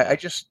 I Yeah.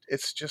 just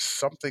it's just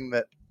something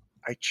that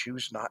I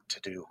choose not to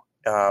do.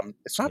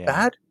 It's not Yeah.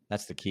 bad.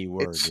 That's the key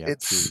word. It's Yep.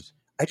 it's Choose.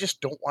 I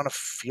just don't want to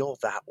feel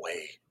that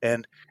way.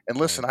 And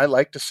listen, Right. I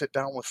like to sit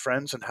down with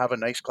friends and have a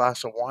nice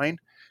glass of wine,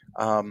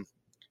 um,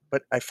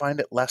 but I find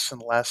it less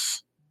and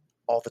less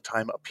all the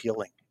time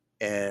appealing.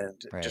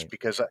 And just Right.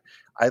 because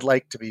I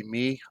like to be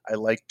me, I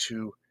like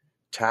to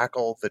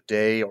tackle the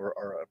day or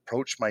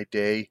approach my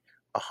day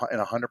in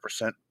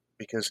 100%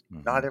 because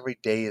Hmm. not every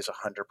day is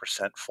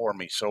 100% for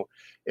me. So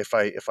if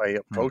I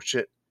Hmm. approach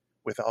it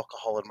with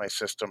alcohol in my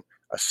system,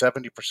 a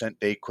 70%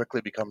 day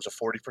quickly becomes a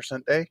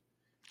 40% day.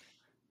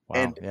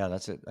 Wow. And Yeah.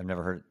 That's it. I've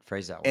never heard it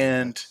phrased that way.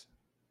 and That's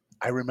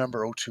I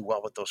remember oh too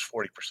well what those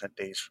 40%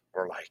 days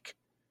were like.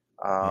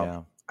 Um,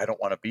 yeah. I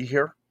don't want to be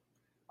here.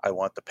 I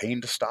want the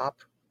pain to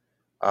stop.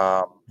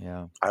 Um,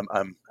 Yeah.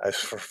 I'm as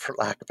for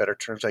lack of better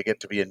terms, I get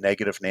to be a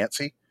negative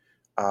Nancy.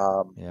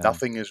 Yeah.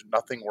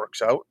 Nothing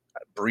works out.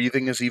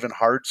 Breathing is even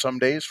hard some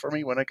days for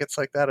me when it gets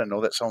like that. I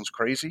know that sounds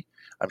crazy.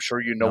 I'm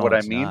sure you know No, what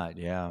I it's mean. not.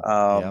 Yeah.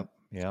 Um, Yep.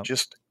 Yep.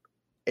 just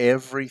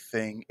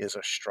everything is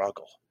a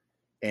struggle,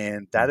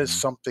 and that is Hmm.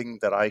 something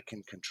that I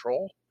can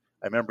control.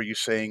 I remember you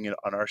saying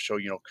on our show,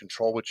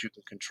 control what you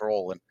can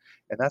control, and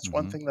that's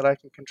one Hmm. thing that I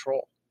can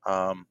control.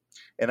 Um,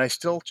 and I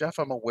still, Jeff,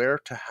 I'm aware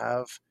to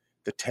have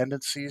the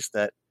tendencies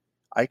that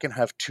I can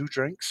have two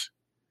drinks,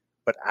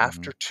 but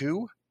Hmm. after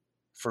two,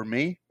 for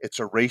me, it's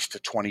a race to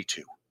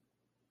 22.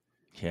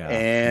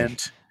 Yeah. And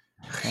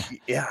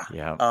yeah,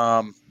 Yeah.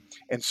 um,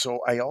 and so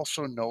I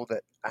also know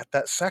that at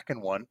that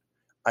second one,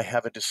 I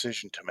have a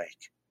decision to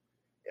make.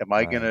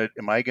 Right.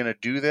 Am I gonna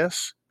do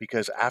this?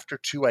 Because after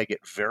two, I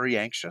get very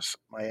anxious.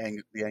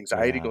 The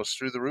anxiety Yeah. goes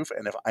through the roof,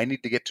 and if I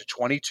need to get to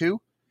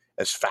 22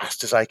 as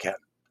fast as I can,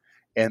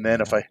 and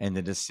then if Yeah. I, And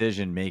the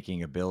decision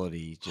making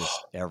ability,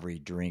 just every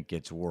drink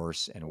gets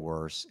worse and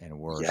worse and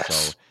worse. yes,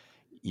 So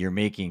you're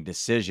making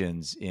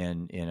decisions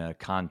in a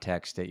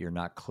context that you're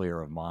not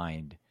clear of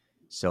mind.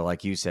 So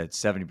like you said,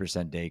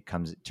 70% day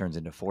turns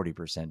into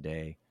 40%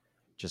 day,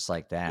 just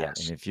like that.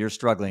 And yes, if you're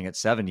struggling at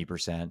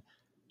 70%,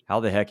 how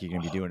the heck are you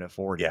gonna be doing at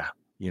yeah. 40?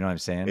 You know what I'm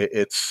saying?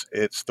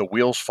 It's the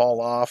wheels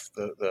fall off,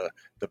 the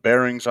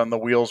bearings on the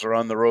wheels are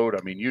on the road.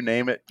 I mean, you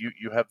name it,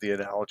 you have the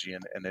analogy,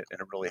 and it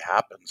really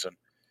happens.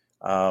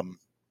 Um,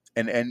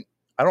 and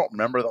I don't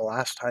remember the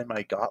last time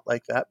I got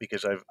like that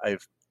because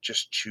I've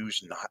just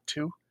choose not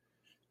to.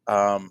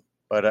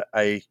 But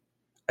I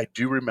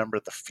do remember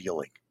the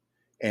feeling,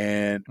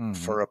 and Hmm.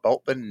 for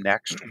about the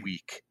next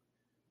week,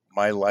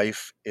 my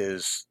life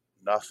is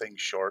nothing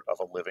short of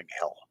a living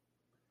hell.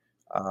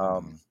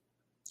 Um, Hmm.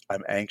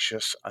 I'm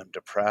anxious, I'm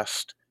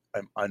depressed,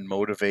 I'm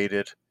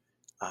unmotivated.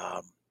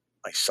 Um,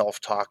 my self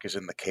talk is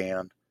in the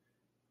can.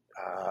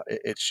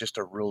 It's just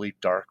a really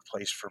dark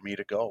place for me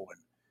to go.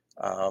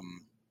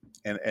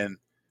 And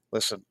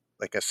listen,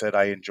 like I said,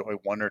 I enjoy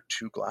one or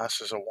two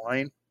glasses of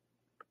wine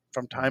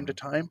from time to Hmm.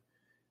 time.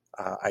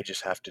 I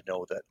just have to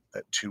know that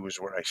two is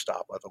where I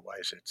stop.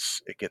 Otherwise,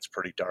 it gets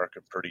pretty dark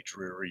and pretty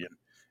dreary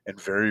and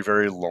very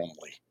very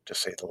lonely to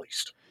say the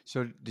least.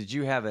 So did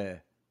you have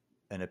an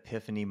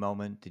epiphany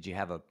moment? Did you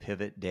have a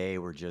pivot day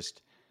where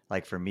just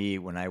like for me,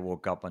 when I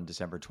woke up on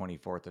December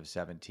 24th of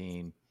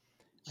 17,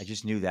 I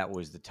just knew that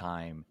was the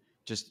time.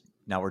 Just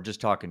now we're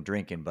just talking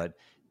drinking, but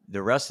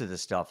the rest of the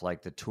stuff,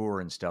 like the tour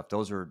and stuff,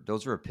 those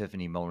are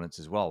epiphany moments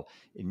as well.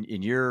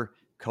 In your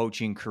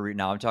coaching career,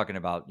 now I'm talking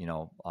about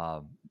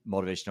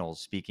motivational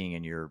speaking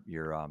and your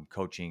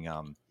coaching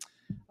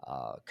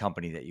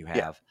company that you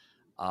Yeah. have.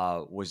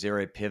 Was there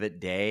a pivot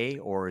day,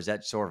 or is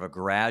that sort of a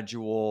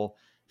gradual?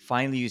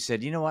 Finally, you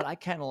said, you know what, I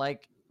kind of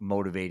like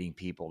motivating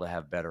people to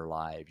have better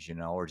lives,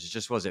 or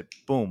just was it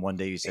boom one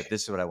day you said,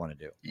 this is what I want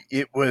to do?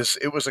 It was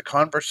a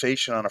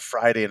conversation on a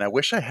Friday, and I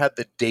wish I had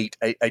the date.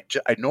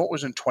 I know it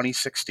was in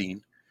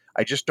 2016.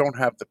 I just don't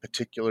have the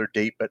particular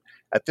date. But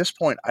at this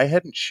point, I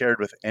hadn't shared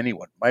with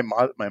anyone. My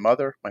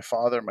mother, my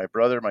father, my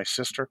brother, my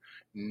sister.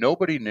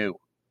 Nobody knew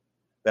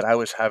that I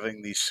was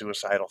having these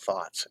suicidal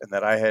thoughts and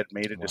that I had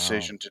made a Wow.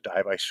 decision to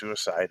die by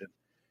suicide.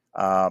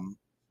 Um,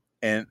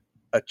 and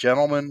a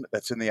gentleman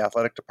that's in the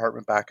athletic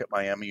department back at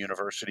Miami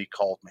University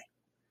called me,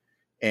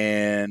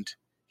 And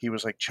he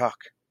was like, Chuck,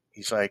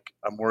 he's like,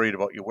 I'm worried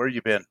about you. Where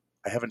you been?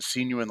 I haven't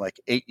seen you in like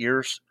 8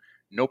 years.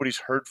 Nobody's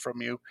heard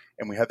from you.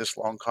 And we had this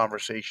long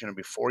conversation. And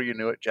before you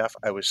knew it, Jeff,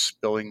 I was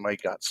spilling my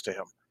guts to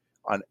him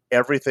on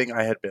everything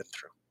I had been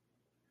through.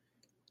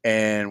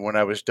 And when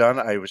I was done,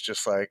 I was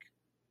just like,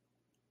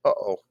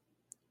 uh-oh,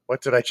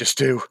 what did I just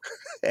do?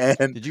 And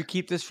Did you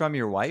keep this from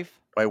your wife?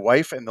 my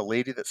wife and the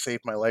lady that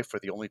saved my life were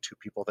the only two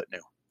people that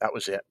knew. That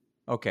was it.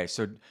 Okay,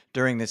 so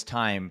during this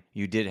time,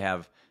 you did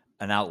have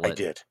an I outlet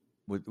did.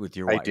 with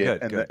your I wife. did.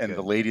 Good, And good,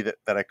 the good. lady that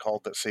I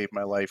called that saved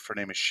my life, her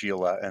name is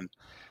Sheila. And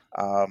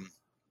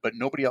but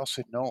nobody else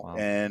had known. Wow.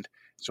 And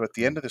so at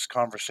the end of this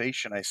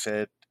conversation, I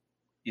said,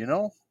 you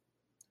know,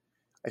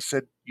 I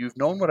said, you've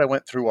known what I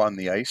went through on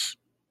the ice,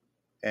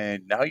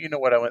 and now you know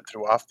what I went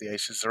through off the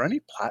ice. Is there any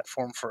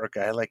platform for a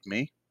guy like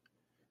me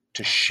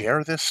to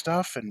share this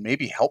stuff and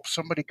maybe help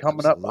somebody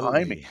coming up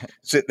behind me? Absolutely.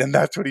 So, and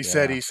that's what he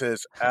said. Yeah. He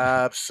says,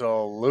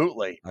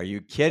 absolutely. Are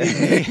you kidding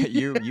me?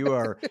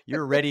 You're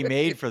ready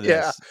made for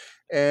Yeah. this.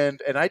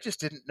 And I just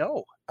didn't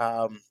know.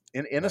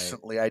 Right.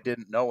 Innocently, I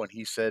didn't know. And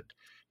he said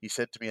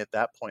to me at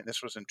that point,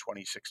 this was in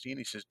 2016,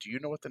 he says, do you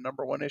know what the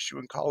number one issue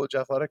in college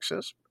athletics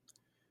is?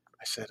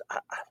 I said,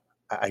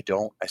 I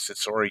don't. I said,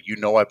 sorry, you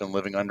know, I've been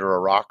living under a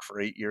rock for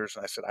 8 years.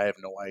 And I said, I have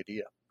no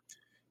idea.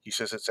 He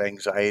says, it's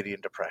anxiety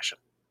and depression.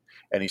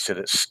 And he said,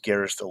 it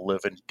scares the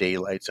living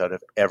daylights out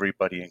of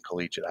everybody in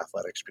collegiate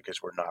athletics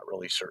because we're not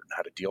really certain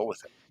how to deal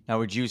with it. Now,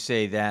 would you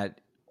say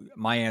that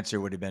my answer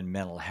would have been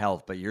mental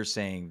health, but you're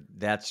saying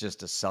that's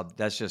just a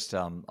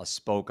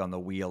spoke on the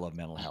wheel of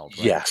mental health,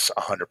 right? Yes,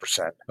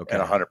 100%. And Okay.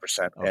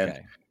 100%. And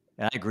Okay.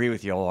 And I agree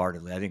with you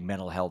wholeheartedly. I think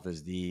mental health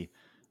is the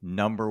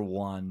number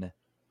one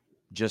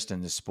just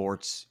in the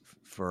sports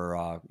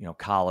for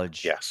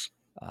college. yes,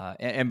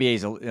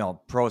 NBA's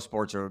pro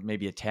sports are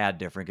maybe a tad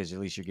different because at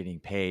least you're getting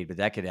paid, but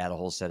that could add a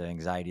whole set of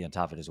anxiety on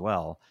top of it as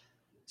well.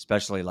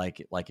 Especially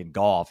like in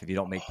golf, if you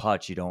don't make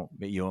putts, you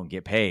don't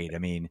get paid. I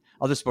mean,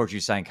 other sports you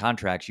sign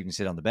contracts, you can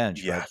sit on the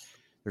bench, yeah, but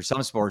there's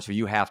some sports where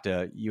you have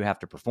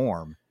to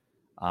perform,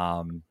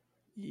 um,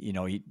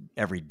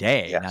 every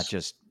day, not yes,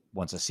 just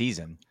once a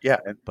season. yeah,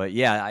 But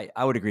yeah,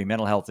 I would agree.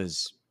 Mental health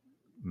is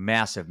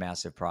massive,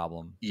 massive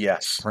problem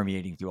yes.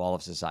 permeating through all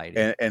of society.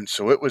 And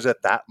so it was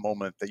at that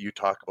moment that you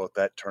talk about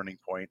that turning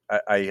point.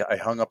 I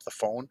hung up the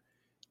phone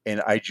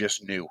and I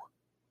just knew.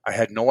 I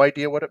had no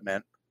idea what it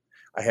meant.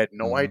 I had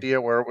no Hmm.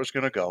 idea where it was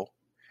going to go.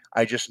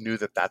 I just knew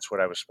that that's what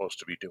I was supposed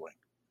to be doing.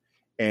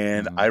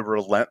 And Hmm. I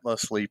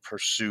relentlessly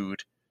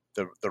pursued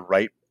the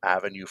right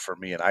avenue for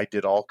me. And I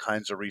did all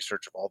kinds of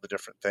research of all the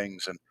different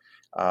things.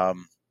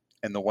 Um,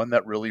 and the one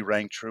that really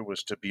rang true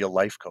was to be a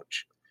life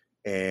coach.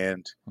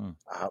 And Hmm.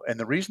 and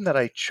the reason that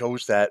I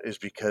chose that is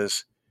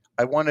because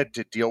I wanted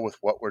to deal with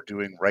what we're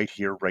doing right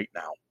here, right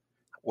now.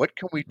 What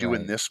can we do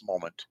in Right. this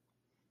moment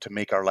to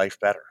make our life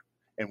better?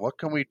 And what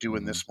can we do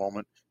in Hmm. this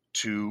moment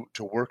to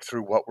work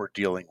through what we're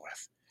dealing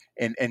with?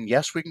 And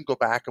yes, we can go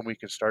back and we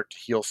can start to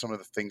heal some of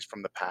the things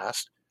from the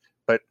past,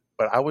 but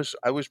I was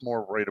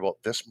more worried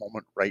about this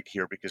moment right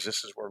here because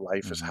this is where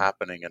life is Hmm.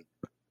 happening,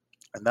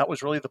 and that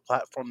was really the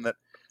platform that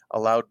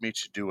allowed me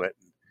to do it.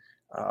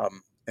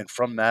 And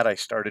from that, I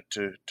started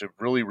to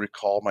really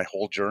recall my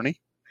whole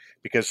journey,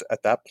 because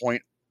at that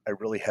point, I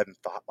really hadn't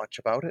thought much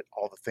about it.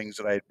 All the things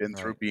that I had been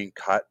through, Right. being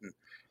cut and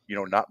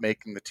not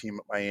making the team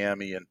at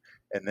Miami, and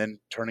then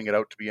turning it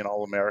out to be an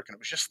All American. It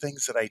was just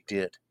things that I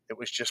did. It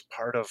was just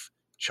part of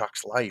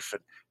Chuck's life,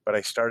 but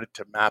I started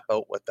to map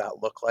out what that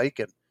looked like,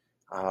 and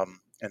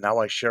now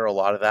I share a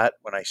lot of that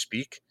when I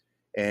speak,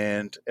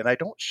 and I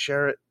don't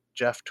share it,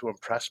 Jeff, to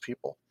impress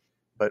people,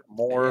 but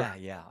more Yeah.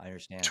 Yeah. I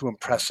understand. to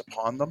Yep. impress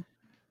upon them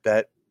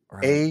that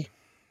Right. A,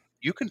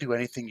 you can do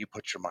anything you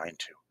put your mind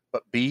to,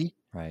 but B,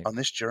 Right. on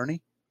this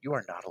journey, you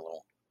are not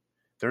alone.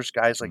 There's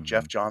guys like Hmm.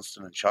 Jeff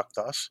Johnston and Chuck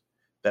Thus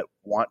that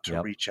want to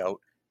Yep. reach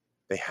out.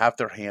 They have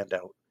their hand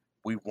out.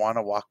 We want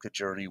to walk the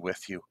journey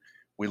with you.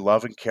 We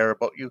love and care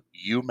about you.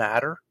 You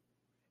matter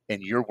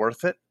and you're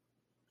worth it.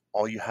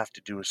 All you have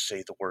to do is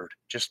say the word.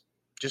 Just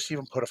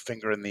even put a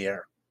finger in the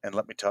air. And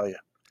let me tell you,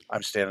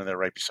 I'm standing there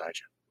right beside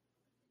you.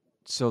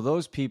 So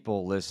those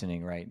people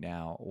listening right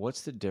now,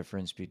 what's the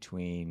difference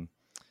between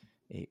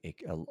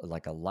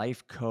like a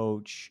life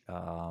coach,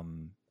 a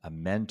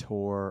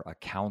mentor, a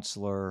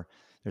counselor?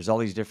 There's all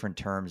these different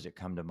terms that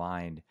come to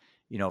mind.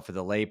 For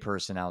the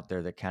layperson out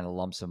there that kind of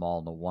lumps them all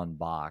into one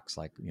box,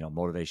 like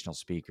motivational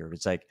speaker.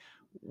 It's like,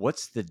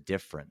 what's the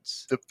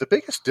difference? The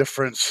biggest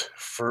difference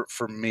for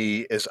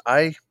me is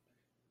I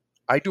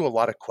do a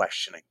lot of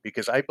questioning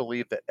because I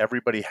believe that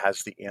everybody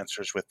has the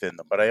answers within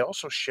them, but I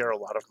also share a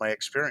lot of my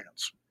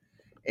experience.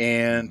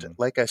 And Hmm.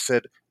 like I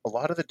said, a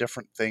lot of the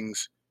different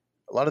things,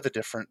 a lot of the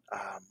different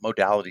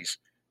modalities,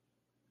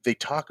 they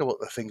talk about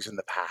the things in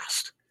the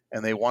past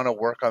and they want to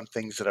work on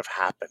things that have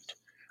happened.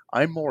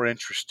 I'm more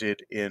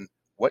interested in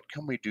what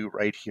can we do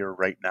right here,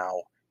 right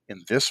now,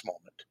 in this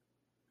moment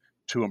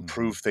to Hmm.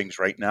 improve things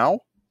right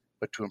now,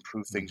 but to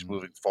improve things Hmm.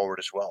 moving forward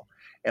as well.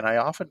 And I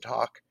often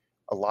talk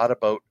a lot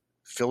about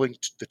filling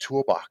the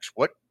toolbox.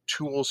 What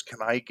tools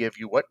can I give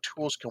you? What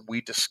tools can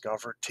we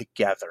discover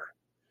together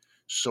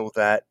so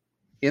that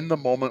in the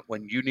moment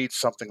when you need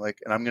something like,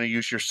 and I'm going to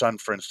use your son,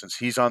 for instance,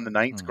 he's on the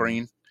ninth Mm-hmm.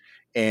 green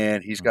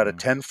and he's got a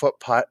Mm-hmm. 10-foot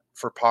putt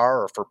for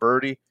par or for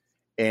birdie.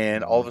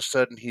 And all Mm-hmm. of a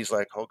sudden he's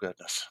like, oh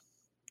goodness,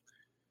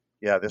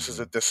 yeah, this is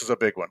Mm-hmm. a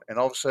big one. And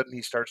all of a sudden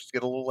he starts to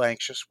get a little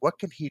anxious. What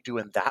can he do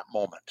in that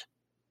moment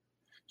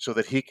so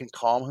that he can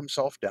calm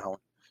himself down,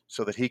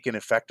 so that he can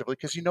effectively,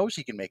 because he knows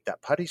he can make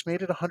that putt. He's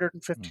made it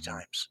 150 Mm-hmm.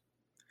 times.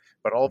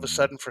 But all of a Mm-hmm.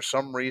 sudden, for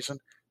some reason,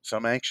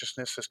 some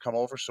anxiousness has come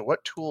over. So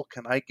what tool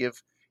can I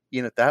give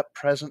Ian at that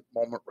present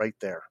moment right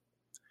there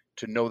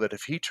to know that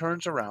if he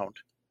turns around,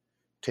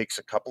 takes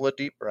a couple of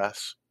deep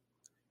breaths,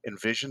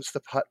 envisions the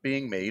putt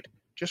being made,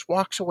 just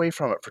walks away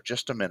from it for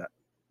just a minute,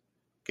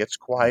 gets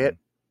quiet,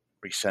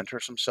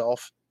 recenters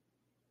himself,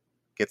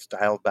 gets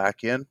dialed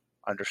back in,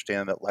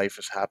 understand that life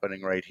is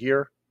happening right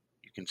here.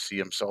 You can see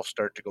himself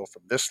start to go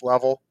from this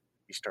level.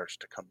 He starts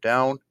to come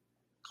down,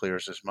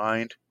 clears his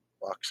mind,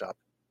 walks up,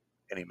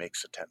 and he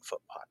makes a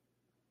 10-foot putt.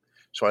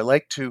 So I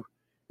like to,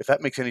 if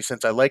that makes any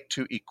sense, I like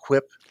to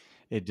equip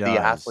It the does.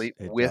 athlete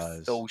It with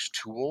does. those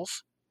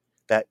tools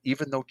that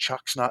even though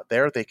Chuck's not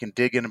there, they can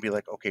dig in and be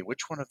like, okay,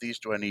 which one of these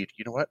do I need?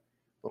 You know what?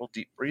 A little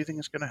deep breathing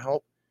is going to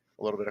help.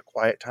 A little bit of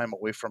quiet time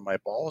away from my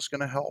ball is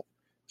going to help.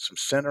 Some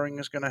centering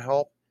is going to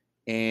help.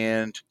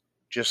 And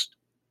just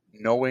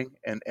knowing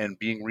and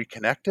being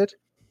reconnected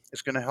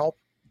is going to help.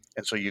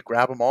 And so you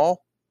grab them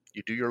all,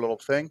 you do your little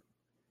thing,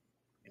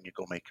 and you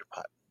go make your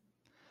putt.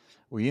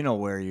 Well, you know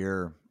where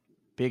your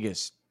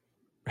biggest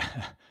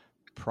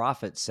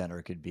profit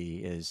center could be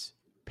is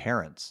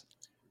parents,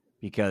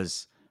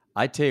 because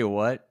I tell you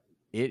what,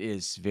 it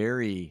is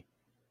very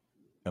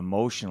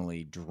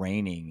emotionally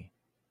draining.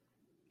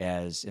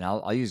 And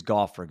I'll use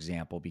golf for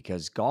example,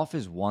 because golf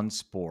is one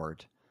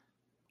sport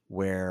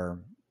where,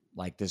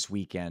 like this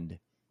weekend,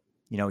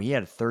 he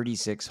had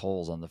 36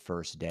 holes on the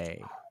first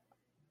day.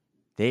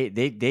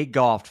 They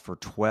golfed for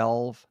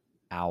 12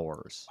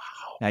 hours.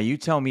 Now you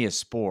tell me a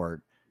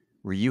sport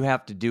where you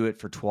have to do it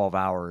for 12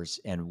 hours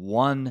and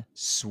one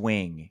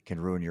swing can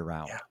ruin your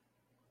round.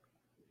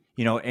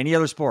 Any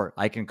other sport,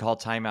 I can call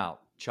timeout.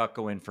 Chuck,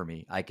 go in for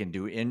me. I can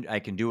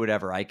do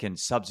whatever. I can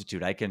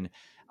substitute. I can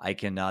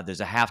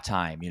there's a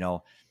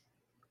halftime.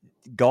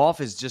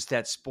 Golf is just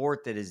that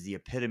sport that is the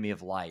epitome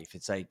of life.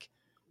 It's like,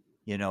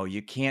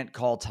 you can't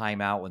call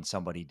timeout when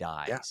somebody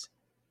Yeah. dies.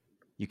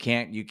 You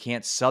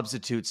can't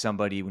substitute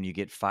somebody when you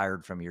get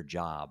fired from your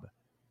job.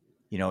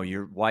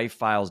 Your wife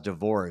files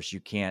divorce.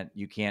 You can't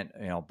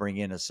bring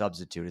in a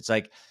substitute. It's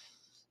like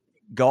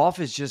golf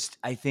is just,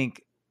 I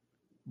think,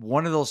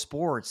 one of those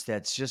sports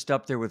that's just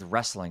up there with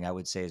wrestling, I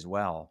would say as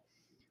well,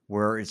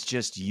 where it's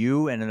just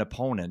you and an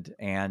opponent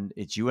and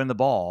it's you and the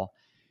ball.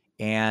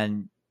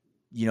 And,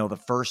 the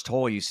first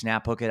hole you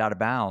snap hook it out of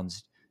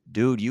bounds,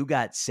 dude, you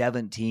got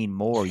 17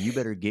 more. You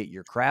better get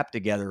your crap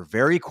together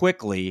very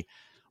quickly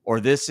or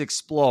this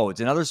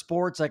explodes. In other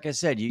sports, like I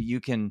said, you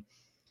can,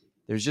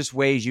 there's just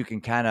ways you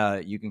can kind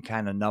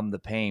of numb the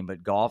pain,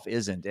 but golf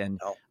isn't. And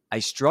No. I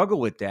struggle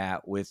with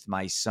that with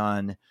my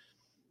son,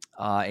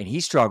 and he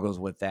struggles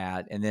with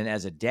that. And then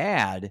as a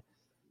dad,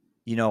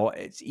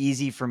 it's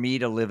easy for me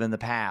to live in the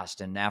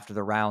past and after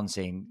the round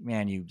saying,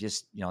 man, you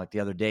just, like the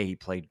other day, he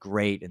played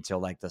great until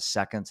like the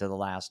second to the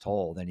last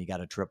hole. Then he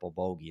got a triple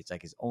bogey. It's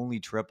like his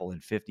only triple in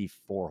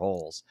 54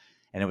 holes.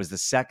 And it was the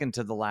second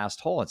to the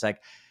last hole. It's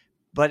like,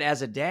 but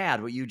as a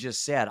dad, what you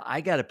just said,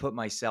 I got to put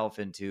myself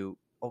into,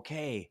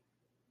 okay,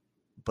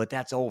 but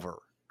that's over.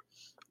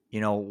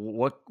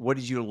 What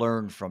did you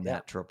learn from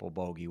that triple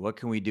bogey? What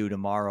can we do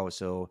tomorrow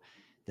so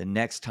the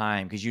next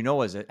time, because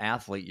as an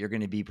athlete, you're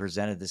going to be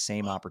presented the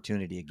same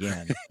opportunity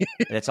again.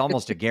 And it's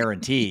almost a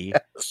guarantee.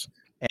 Yes.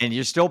 And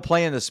you're still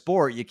playing the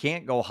sport. You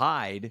can't go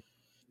hide.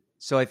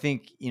 So I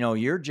think,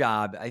 your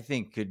job, I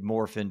think, could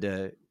morph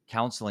into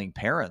counseling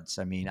parents.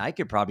 I mean, I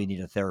could probably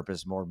need a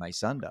therapist more than my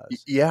son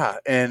does. Yeah.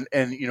 And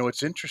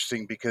it's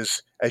interesting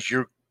because as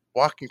you're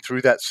walking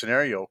through that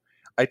scenario,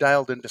 I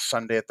dialed into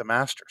Sunday at the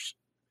Masters.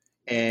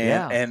 And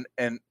Yeah.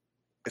 and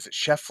is it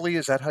Scheffler?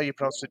 Is that how you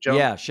pronounce the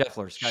gentleman? Yeah.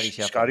 Scheffler, Scotty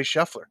Scheffler. Scotty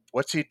Scheffler.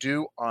 What's he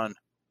do on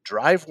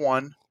drive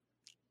one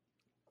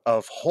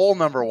of hole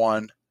number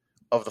one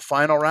of the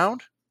final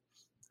round?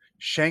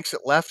 Shanks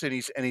it left, and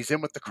he's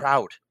in with the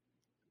crowd.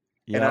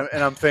 Yep.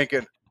 And I'm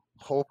thinking,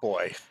 oh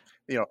boy,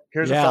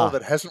 here's a Yeah. fellow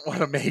that hasn't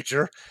won a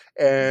major,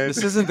 and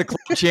This isn't the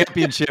club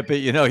championship at,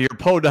 your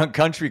Podunk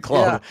Country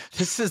Club.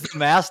 This is the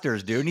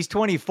Masters, dude. And he's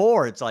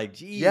 24. It's like,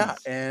 geez. Yeah,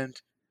 and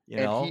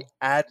he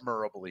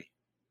admirably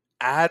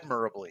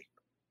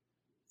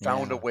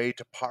found a way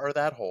to par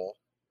that hole,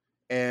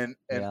 and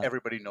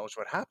everybody knows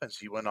what happens.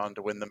 He went on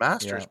to win the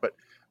Masters, but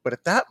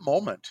at that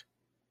moment,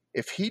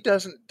 if he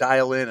doesn't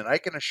dial in, and I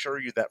can assure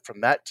you that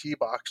from that tee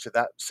box to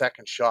that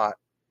second shot,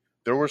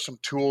 there were some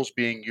tools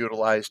being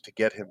utilized to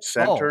get him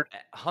centered.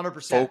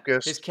 100%.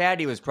 Focused. His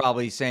caddy was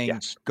probably saying,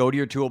 Yes. go to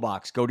your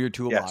toolbox, go to your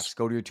toolbox, Yes.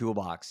 go to your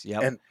toolbox.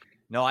 Yep. And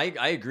no, I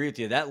agree with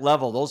you. That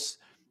level,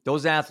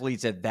 those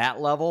athletes at that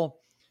level,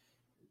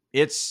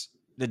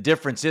 the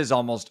difference is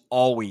almost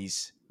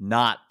always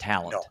not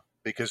talent. No,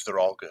 because they're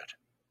all good.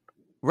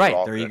 They're Right.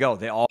 all There you good. go.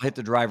 They all hit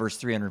the drivers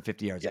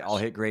 350 yards. They all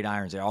Yes. hit great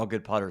irons. They're all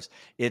good putters.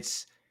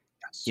 It's,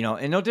 Yes.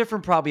 and no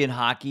different probably in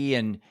hockey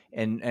and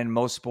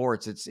most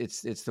sports.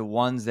 It's the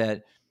ones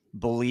that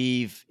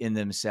believe in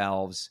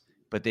themselves,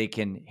 but they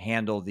can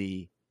handle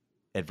the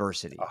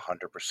adversity,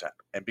 100%.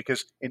 And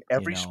because in you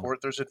every know? sport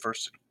there's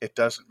adversity. It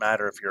doesn't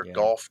matter if you're Yeah.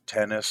 golf,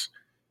 tennis,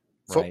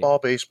 Right. football,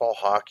 baseball,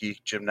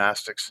 hockey,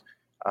 gymnastics.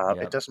 It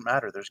Yep. doesn't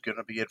matter. There's going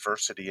to be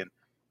adversity,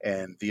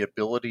 and the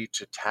ability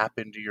to tap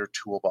into your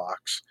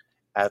toolbox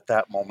at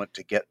that moment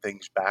to get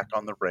things back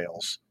on the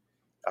rails.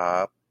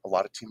 Uh, a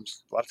lot of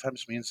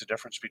times means the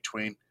difference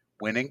between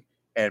winning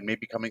and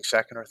maybe coming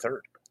second or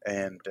third.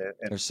 And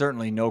There's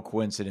certainly no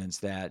coincidence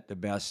that the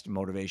best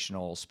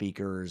motivational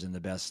speakers and the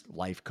best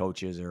life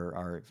coaches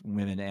are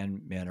women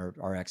and men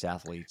are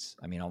ex-athletes.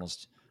 I mean,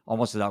 almost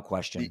without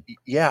question.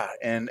 yeah,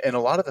 and a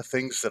lot of the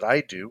things that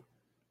I do,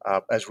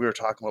 as we were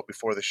talking about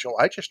before the show,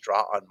 I just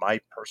draw on my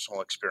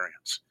personal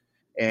experience,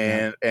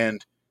 Yeah.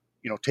 and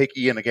take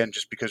Ian again,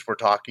 just because we're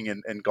talking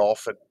in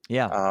golf, and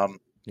Yeah. um,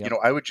 Yep.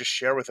 I would just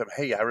share with him,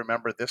 hey, I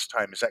remember this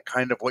time. Is that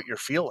kind of what you're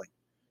feeling,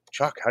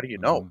 Chuck? How do you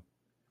know? Mm-hmm.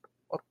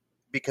 Well,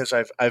 because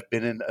I've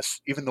been in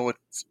even though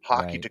it's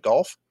hockey Right. to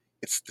golf,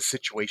 the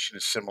situation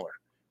is similar,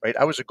 right?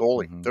 I was a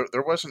goalie. Mm-hmm.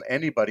 There wasn't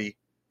anybody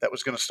that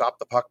was going to stop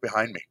the puck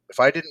behind me. If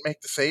I didn't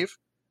make the save,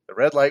 the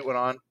red light went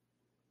on.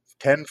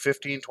 10,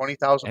 15,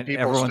 20,000 And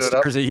people everyone stood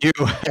up, stares at you.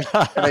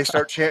 and they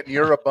start chanting,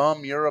 you're a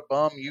bum,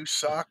 you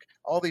suck,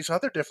 all these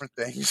other different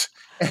things.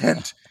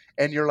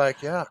 And you're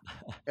like, yeah,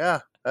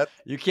 that,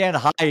 You can't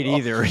hide oh,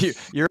 either.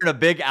 You're in a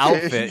big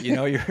outfit,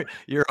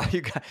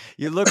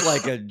 you look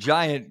like a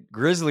giant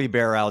grizzly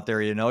bear out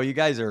there, You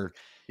guys are,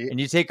 and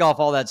you take off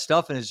all that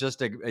stuff and it's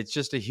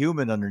just a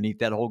human underneath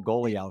that whole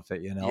goalie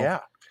outfit,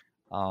 yeah.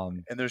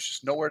 Um, And there's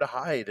just nowhere to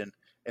hide.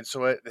 And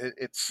so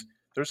it's,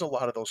 there's a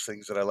lot of those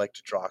things that I like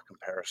to draw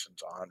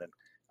comparisons on.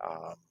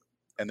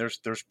 And there's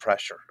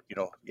pressure,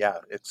 yeah,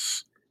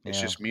 it's yeah.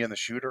 just me and the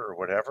shooter or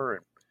whatever.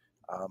 And,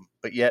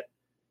 but yet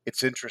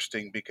it's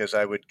interesting because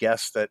I would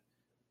guess that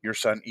your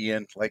son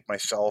Ian, like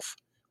myself,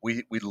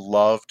 we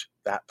loved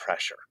that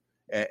pressure.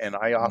 And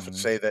I often Mhm.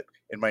 say that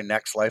in my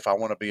next life, I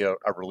want to be a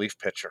relief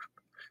pitcher.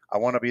 I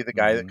want to be the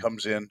guy that Mhm.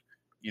 comes in,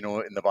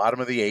 in the bottom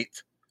of the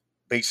eighth,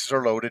 bases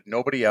are loaded,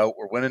 nobody out,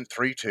 we're winning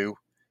 3-2,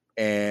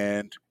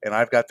 and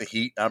I've got the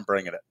heat, and I'm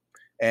bringing it.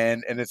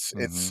 And it's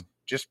Mhm.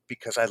 just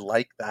because I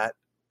like that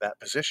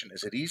position.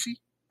 Is it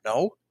easy?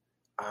 No.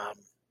 Um,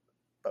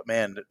 but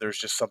man, there's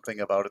just something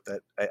about it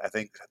that I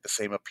think the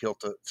same appeal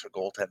to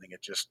goaltending.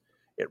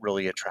 It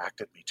really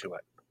attracted me to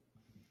it.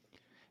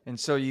 And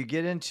so you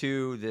get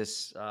into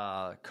this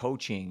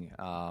coaching.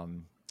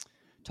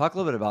 Talk a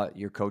little bit about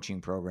your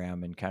coaching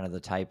program and kind of the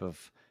type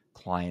of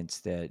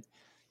clients that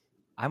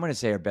I'm going to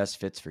say are best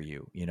fits for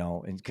you,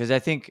 and because I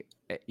think,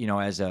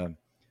 as an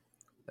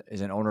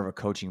owner of a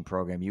coaching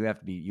program, you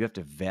have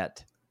to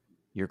vet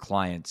your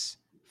clients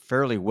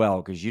fairly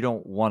well because you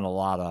don't want a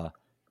lot of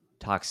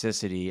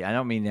toxicity. I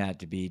don't mean that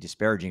to be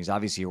disparaging, because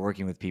obviously you're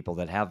working with people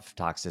that have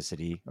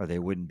toxicity or they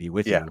wouldn't be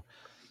with Yeah,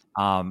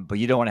 you. But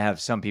you don't want to have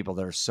some people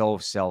that are so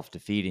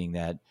self-defeating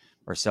that,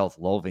 or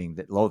self-loathing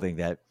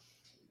that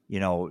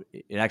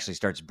it actually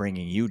starts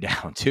bringing you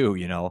down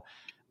too.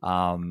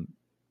 Um,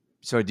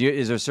 so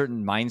is there a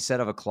certain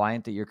mindset of a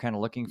client that you're kind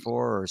of looking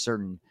for, or a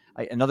certain?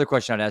 Another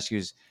question I'd ask you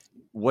is,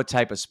 what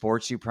type of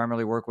sports you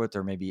primarily work with,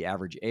 or maybe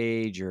average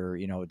age, or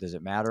does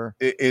it matter?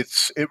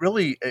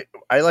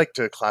 I like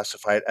to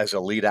classify it as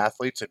elite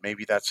athletes, and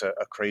maybe that's a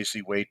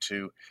crazy way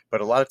to,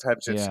 but a lot of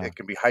times Yeah. it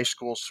can be high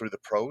schools through the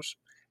pros.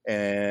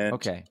 And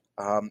Okay.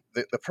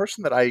 the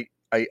person that I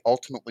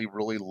ultimately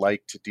really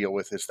like to deal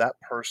with is that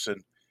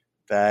person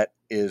that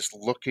is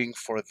looking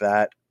for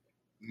that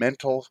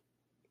mental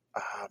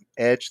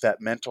edge,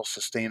 that mental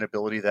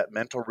sustainability, that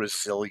mental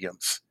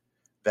resilience.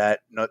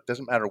 That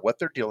doesn't matter what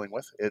they're dealing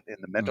with in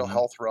the mental Mm-hmm.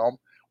 health realm,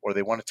 or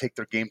they want to take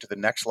their game to the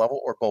next level,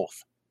 or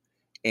both.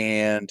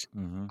 And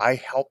Mm-hmm. I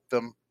help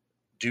them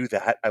do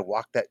that. I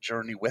walk that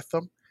journey with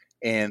them,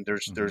 and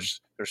Mm-hmm.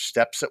 there's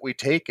steps that we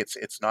take.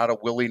 It's not a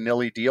willy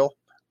nilly deal.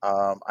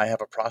 I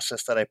have a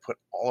process that I put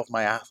all of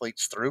my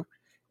athletes through,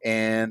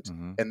 and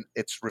Mm-hmm.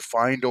 it's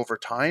refined over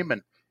time,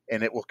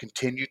 and it will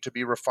continue to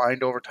be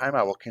refined over time.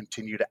 I will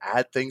continue to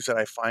add things that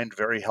I find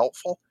very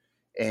helpful,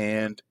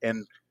 and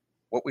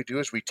what we do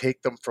is we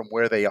take them from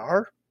where they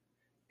are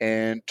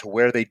and to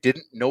where they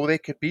didn't know they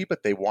could be,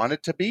 but they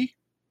wanted to be.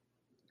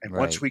 And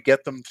once Right. we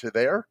get them to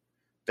there,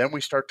 then we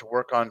start to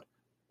work on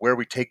where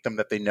we take them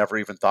that they never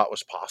even thought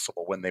was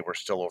possible when they were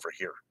still over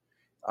here.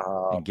 And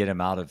Um, get them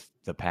out of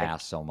the and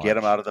past so get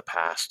them out much. of the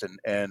past.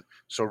 And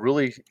so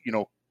really,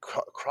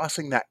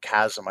 crossing that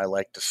chasm, I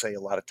like to say a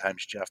lot of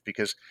times, Jeff,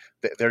 because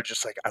they're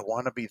just like, I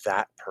want to be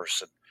that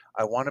person.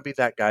 I want to be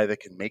that guy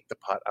that can make the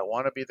putt. I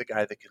want to be the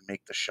guy that can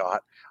make the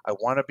shot. I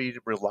want to be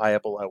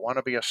reliable. I want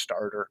to be a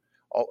starter.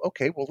 Oh,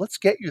 okay, well, let's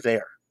get you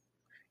there.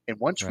 And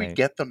once we Right.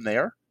 get them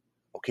there,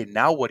 okay,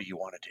 now what do you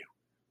want to do?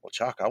 Well,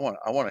 Chuck, I want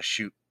to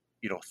shoot,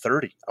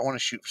 30. I want to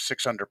shoot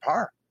 6 under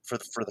par for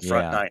the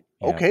front Yeah. nine.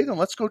 Yeah. Okay, then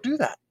let's go do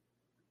that.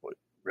 Y-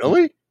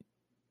 Really?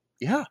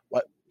 Yeah.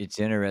 What? It's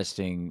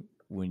interesting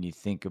when you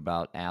think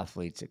about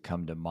athletes that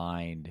come to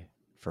mind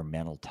for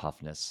mental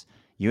toughness.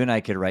 You and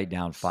I could write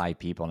down 5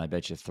 people, and I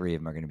bet you 3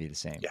 of them are going to be the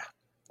same. Yeah.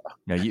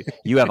 No,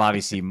 you have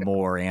obviously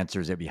more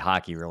answers that be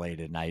hockey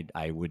related, and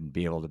I wouldn't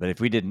be able to. But if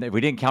we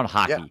didn't count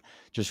hockey,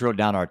 just wrote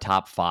down our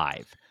top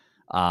 5.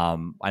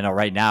 I know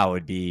right now it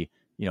would be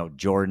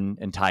Jordan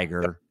and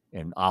Tiger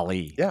and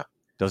Ali. Yeah.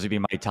 Those would be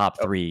my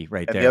top 3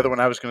 right and there. the other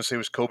one I was going to say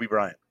was Kobe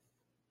Bryant.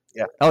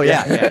 Yeah. Oh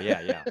yeah.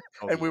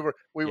 And we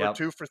were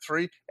 2 for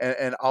 3,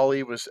 and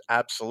Ali was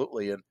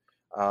absolutely. And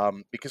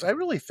because I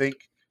really think,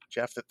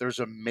 Jeff, that there's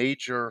a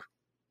major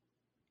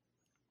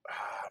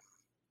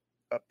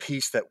a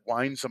piece that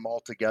winds them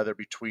all together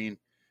between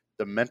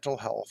the mental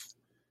health,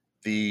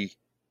 the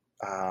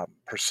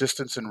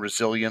persistence and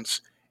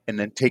resilience, and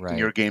then taking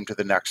your game to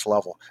the next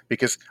level.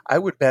 Because I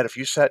would bet if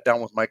you sat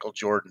down with Michael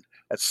Jordan,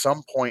 at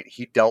some point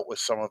he dealt with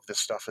some of this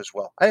stuff as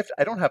well. I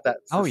don't have that.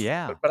 Oh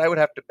yeah. But I would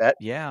have to bet.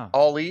 Yeah.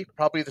 Ali,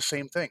 probably the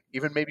same thing,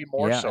 even maybe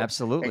more so.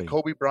 Absolutely. And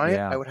Kobe Bryant,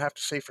 Yeah. I would have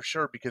to say for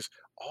sure, because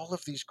all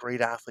of these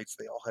great athletes,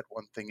 they all had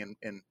one thing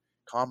in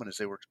common, is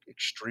they were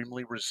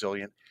extremely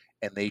resilient,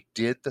 and they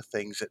did the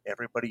things that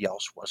everybody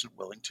else wasn't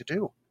willing to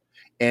do.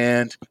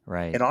 And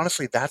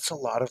honestly, that's a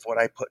lot of what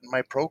I put in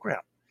my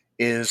program.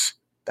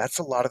 That's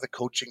a lot of the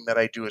coaching that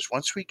I do, is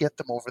once we get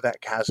them over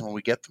that chasm and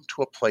we get them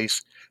to a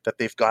place that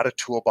they've got a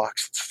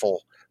toolbox that's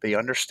full, they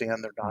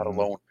understand they're not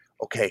alone.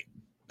 Okay,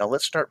 now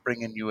let's start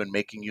bringing you and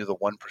making you the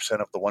 1%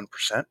 of the 1%.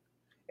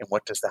 And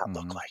what does that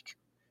look like?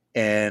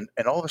 And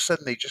all of a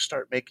sudden they just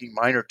start making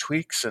minor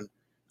tweaks, and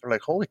they're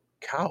like, holy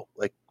cow,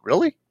 like,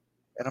 really?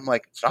 And I'm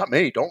like, it's not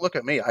me. Don't look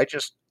at me.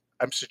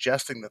 I'm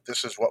suggesting that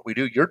this is what we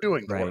do. You're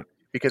doing the work,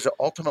 because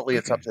ultimately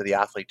it's up to the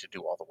athlete to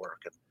do all the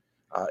work. And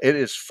it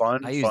is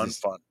fun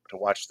to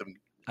watch them get these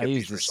results. I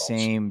use the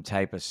same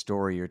type of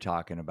story you're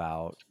talking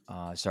about.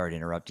 Sorry to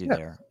interrupt you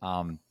there.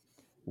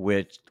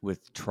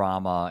 With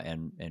trauma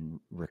and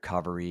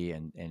recovery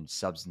and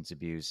substance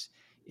abuse,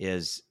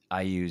 is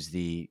I use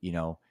the,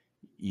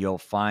 you'll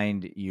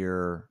find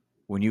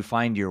when you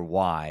find your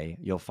why,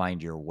 you'll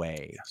find your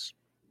way. Yes.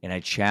 And I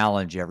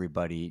challenge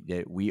everybody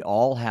that we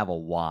all have a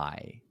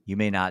why. You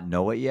may not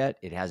know it yet.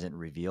 It hasn't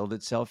revealed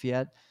itself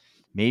yet.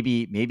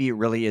 Maybe it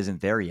really isn't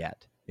there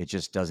yet. It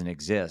just doesn't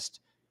exist.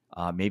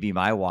 Maybe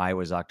my why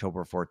was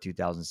October 4th,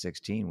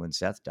 2016, when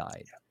Seth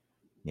died. Yeah.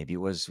 Maybe it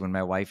was when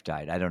my wife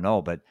died. I don't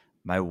know. But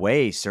my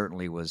way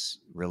certainly was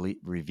really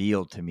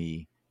revealed to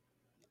me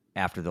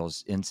after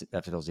those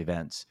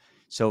events.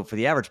 So for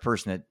the average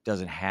person that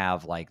doesn't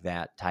have like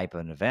that type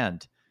of an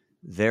event,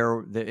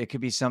 there it could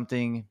be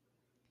something,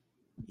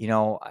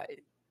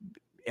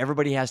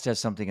 everybody has to have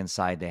something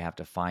inside. They have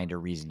to find a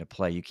reason to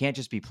play. You can't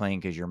just be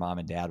playing because your mom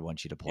and dad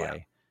want you to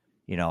play,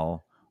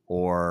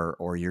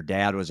 or your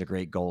dad was a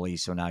great goalie,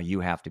 so now you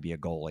have to be a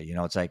goalie.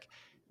 It's like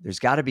there's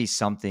got to be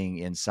something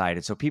inside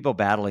it. So people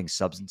battling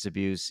substance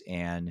abuse,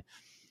 and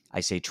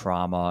I say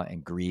trauma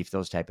and grief,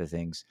 those type of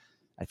things,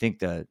 I think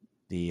the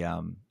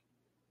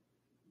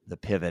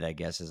pivot, I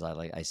guess, is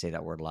I say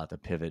that word a lot. The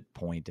pivot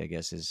point, I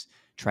guess, is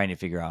trying to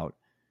figure out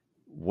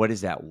what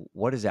is that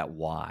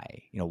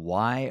why?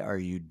 Why are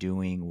you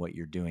doing what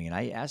you're doing? And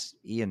I asked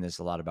Ian this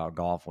a lot about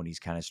golf when he's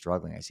kind of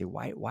struggling. I say,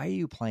 why are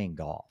you playing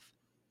golf?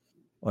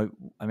 Well,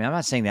 I mean, I'm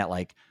not saying that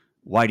like,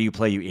 why do you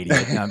play, you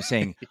idiot? No, I'm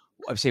saying,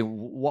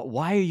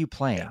 why are you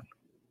playing?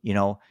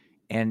 Yeah.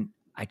 And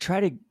I try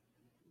to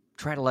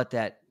let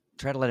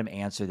him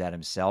answer that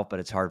himself, but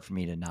it's hard for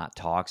me to not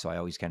talk. So I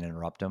always kind of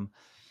interrupt him.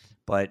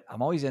 But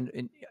I'm always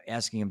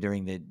asking him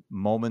during the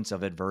moments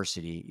of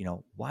adversity,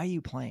 why are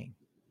you playing?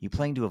 You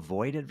playing to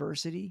avoid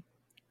adversity?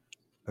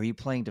 Or are you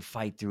playing to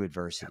fight through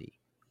adversity?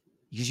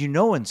 Because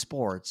in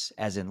sports,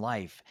 as in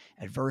life,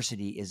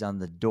 adversity is on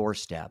the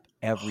doorstep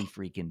every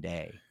freaking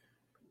day.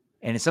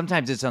 And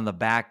sometimes it's on the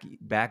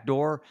back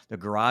door, the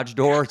garage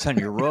door, it's on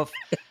your roof.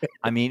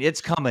 I mean, it's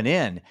coming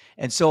in.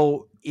 And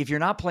so if you're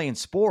not playing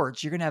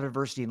sports, you're going to have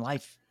adversity in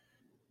life.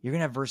 You're going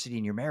to have adversity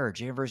in your marriage,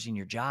 you're going to have adversity in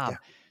your job. Yeah.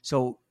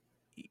 So,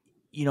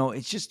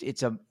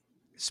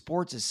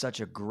 sports is such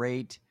a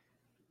great,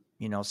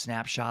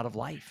 snapshot of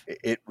life.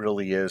 It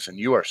really is. And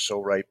you are so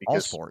right,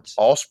 because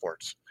all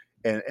sports.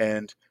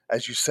 And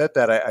as you said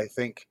that, I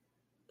think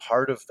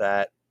part of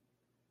that,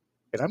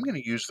 and I'm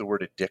going to use the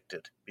word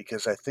addicted,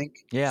 because I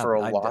think for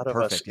a lot of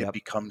us, it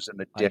becomes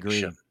an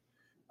addiction.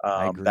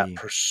 I agree. That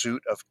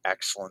pursuit of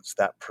excellence,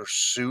 that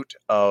pursuit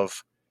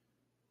of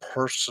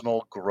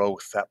personal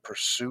growth, that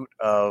pursuit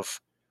of,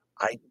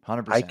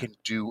 100%. I can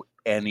do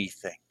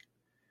anything.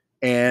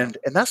 And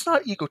that's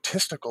not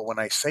egotistical when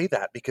I say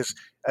that, because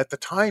at the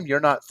time you're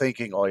not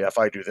thinking, oh yeah, if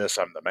I do this,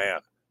 I'm the man.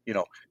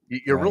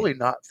 You're really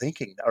not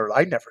thinking, or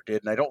I never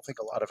did, and I don't think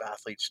a lot of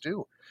athletes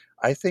do.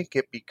 I think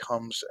it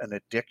becomes an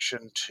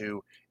addiction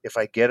to, if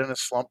I get in a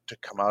slump, to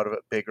come out of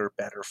it bigger,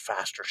 better,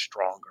 faster,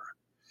 stronger.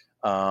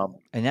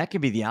 And that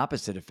can be the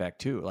opposite effect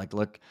too. Like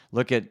look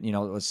at, you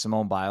know, it was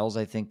Simone Biles,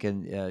 I think,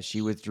 and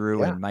she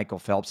withdrew, Yeah. and Michael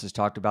Phelps has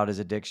talked about his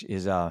addiction,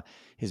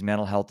 his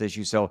mental health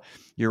issue. So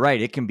you're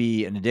right, it can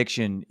be an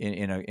addiction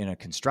in a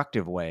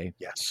constructive way,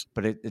 Yes.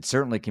 but it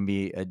certainly can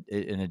be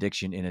an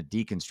addiction in a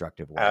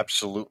deconstructive way.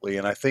 Absolutely.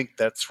 And I think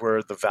that's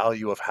where the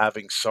value of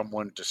having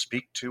someone to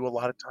speak to a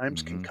lot of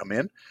times can Hmm. come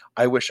in.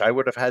 I wish I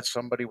would have had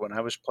somebody when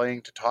I was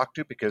playing to talk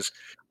to, because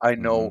I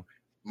Hmm. know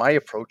my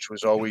approach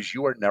was always,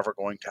 you are never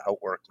going to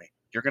outwork me.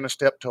 You're going to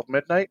stay up till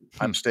midnight.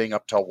 I'm staying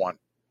up till 1.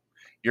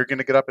 You're going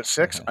to get up at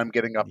 6. I'm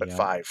getting up at Yeah.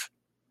 5.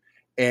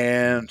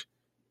 And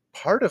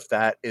part of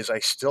that is I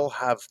still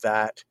have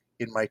that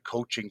in my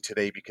coaching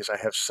today, because I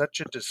have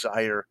such a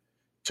desire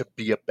to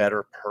be a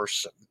better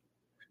person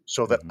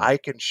so that Hmm. I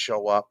can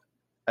show up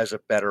as a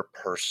better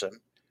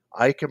person.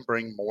 I can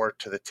bring more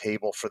to the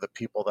table for the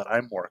people that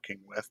I'm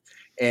working with.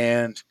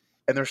 And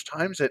there's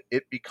times that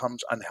it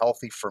becomes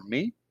unhealthy for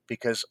me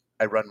because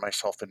I run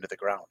myself into the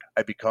ground.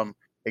 I become,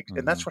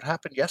 and Hmm. that's what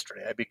happened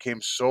yesterday. I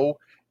became so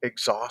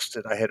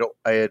exhausted. I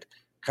had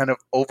kind of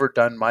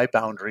overdone my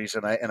boundaries,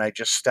 and I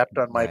just stepped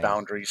on my Right.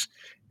 boundaries,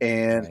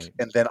 and Right.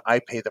 and then I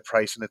pay the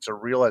price. And it's a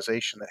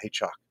realization that, hey,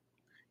 Chuck,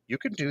 you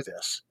can do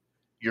this.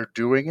 You're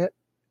doing it,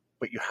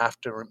 but you have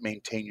to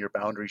maintain your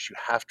boundaries. You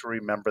have to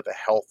remember the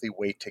healthy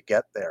way to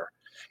get there.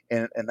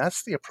 And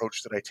that's the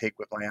approach that I take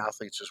with my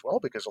athletes as well,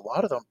 because a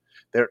lot of them,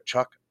 they're,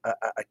 Chuck,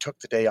 I took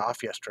the day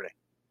off yesterday.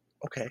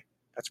 Okay,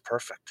 that's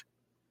perfect.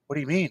 What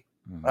do you mean?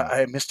 Hmm.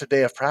 I missed a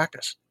day of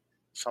practice.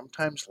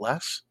 Sometimes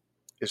less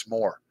is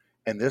more.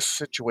 In this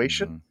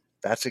situation, Hmm.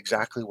 that's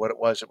exactly what it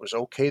was. It was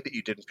okay that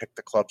you didn't pick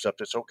the clubs up.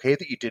 It's okay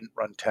that you didn't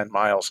run 10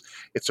 miles.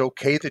 It's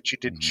okay that you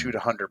didn't Hmm. shoot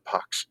 100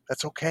 pucks.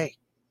 That's okay.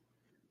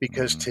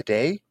 Because Hmm.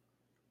 today,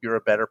 you're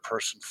a better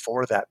person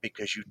for that,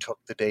 because you took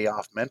the day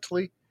off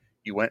mentally.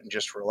 You went and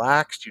just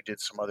relaxed. You did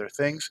some other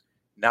things.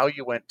 Now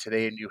you went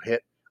today and you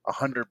hit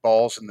 100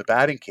 balls in the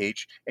batting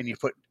cage, and you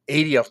put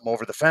 80 of them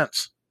over the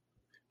fence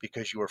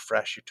because you were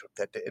fresh. You took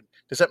that day.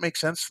 Does that make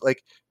sense?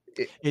 Like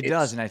It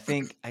does, it's and I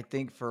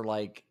think for,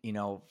 like, you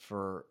know,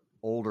 for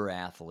older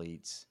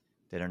athletes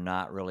that are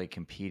not really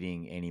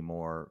competing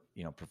anymore,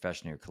 you know,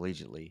 professionally or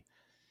collegiately,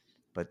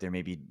 but they're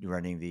maybe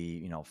running the,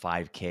 you know,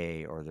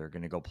 5K, or they're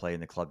going to go play in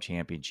the club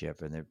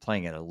championship, and they're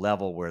playing at a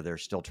level where they're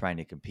still trying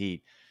to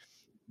compete.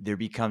 There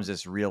becomes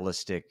this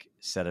realistic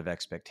set of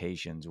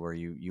expectations where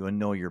you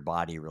know your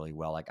body really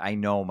well. Like, I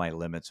know my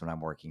limits when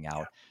I'm working yeah,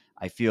 out.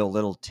 I feel a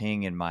little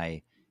ting in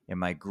my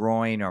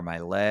groin or my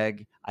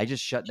leg. I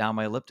just shut down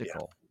my yeah,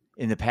 elliptical.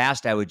 In the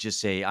past, I would just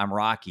say, I'm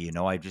Rocky, you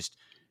know, I just,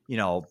 you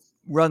know,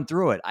 run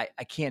through it. I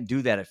can't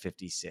do that at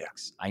yeah.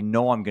 56. I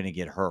know I'm going to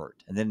get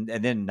hurt. And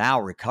then now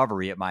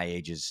recovery at my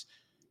age is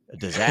a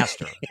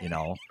disaster, you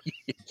know.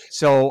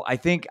 So I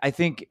think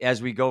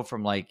as we go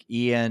from, like,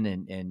 Ian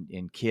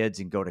and kids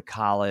and go to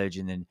college,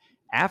 and then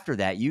after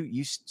that,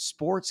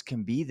 sports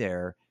can be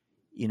there.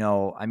 You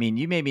know, I mean,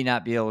 you maybe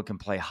not be able to can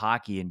play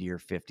hockey into your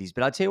 50s,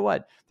 but I'll tell you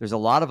what, there's a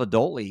lot of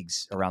adult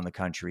leagues around the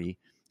country.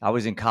 I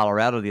was in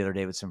Colorado the other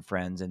day with some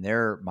friends, and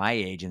they're my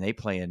age, and they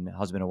play in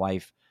husband and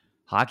wife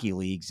hockey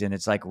leagues, and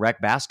it's like rec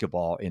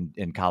basketball in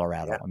Yeah,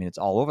 Colorado. I mean, it's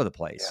all over the yeah.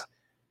 place.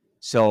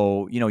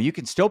 So, you know, you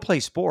can still play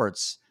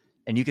sports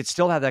and you could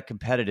still have that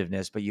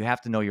competitiveness, but you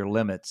have to know your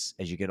limits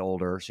as you get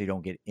older so you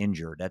don't get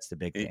injured. That's the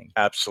big thing.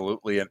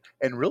 Absolutely. And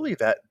really,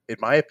 that, in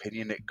my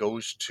opinion, it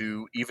goes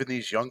to even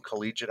these young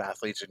collegiate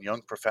athletes and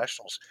young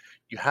professionals.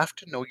 You have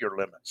to know your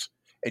limits,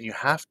 and you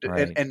have to,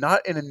 and, Right. and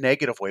not in a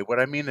negative way. What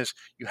I mean is,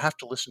 you have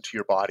to listen to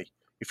your body.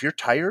 If you're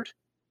tired,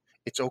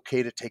 it's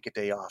okay to take a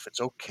day off.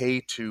 It's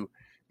okay to,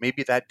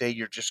 maybe that day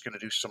you're just going to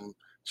do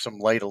some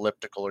light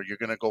elliptical, or you're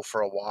going to go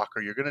for a walk,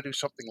 or you're going to do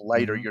something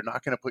lighter. Hmm. You're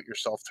not going to put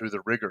yourself through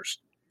the rigors.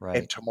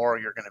 And Right. tomorrow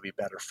you're going to be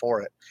better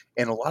for it.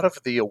 And a lot of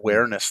the Mm.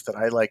 awareness that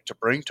I like to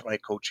bring to my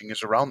coaching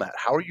is around that.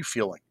 How are you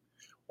feeling?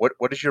 What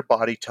is your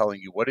body telling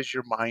you? What is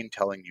your mind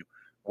telling you?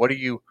 What are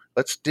you,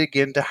 let's dig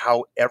into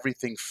how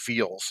everything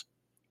feels,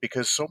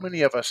 because so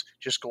many of us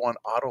just go on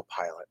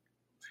autopilot,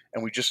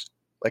 and we just,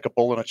 like a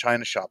bull in a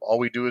china shop, all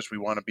we do is we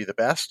want to be the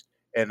best,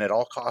 and at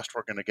all cost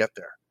we're going to get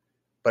there.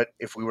 But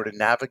if we were to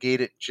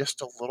navigate it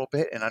just a little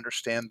bit and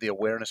understand the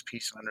awareness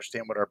piece and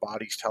understand what our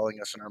body's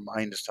telling us and our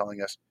mind is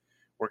telling us,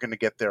 we're going to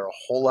get there a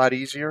whole lot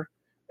easier,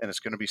 and it's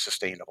going to be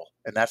sustainable.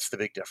 And that's the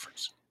big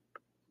difference.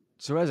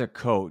 So, as a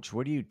coach,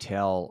 what do you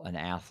tell an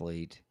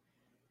athlete?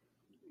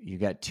 You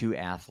got two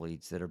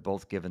athletes that are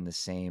both given the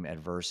same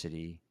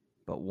adversity,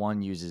 but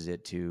one uses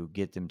it to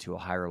get them to a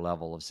higher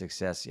level of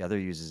success. The other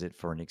uses it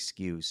for an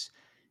excuse.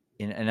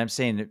 And I'm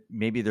saying that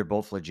maybe they're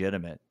both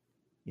legitimate.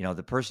 You know,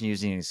 the person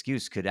using an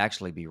excuse could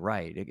actually be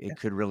right. It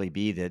could really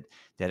be that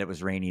it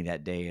was rainy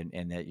that day,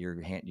 and that you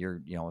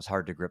know, it's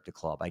hard to grip the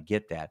club. I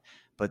get that.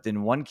 But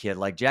then one kid,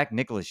 like Jack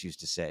Nicklaus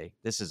used to say,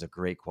 this is a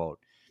great quote.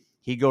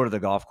 He'd go to the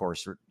golf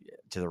course, or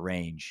to the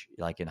range,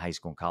 like in high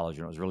school and college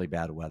when it was really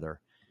bad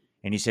weather.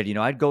 And he said, you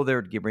know, I'd go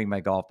there to bring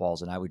my golf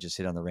balls, and I would just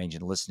sit on the range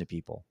and listen to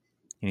people.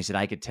 And he said,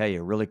 I could tell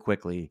you really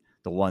quickly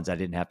the ones I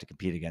didn't have to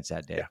compete against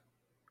that Yeah. day.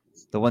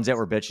 the ones that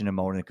were bitching and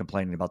moaning and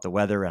complaining about the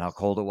weather and how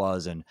cold it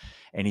was. And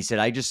he said,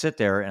 I just sit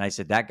there and I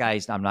said, that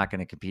guy's, I'm not going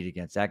to compete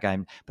against that guy.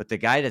 But the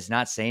guy that's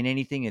not saying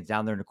anything and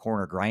down there in the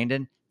corner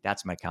grinding,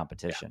 that's my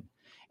competition.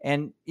 Yeah.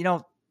 And, you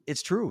know,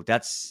 it's true.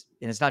 And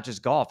it's not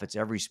just golf. It's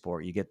every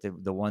sport. You get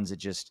the ones that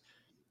just,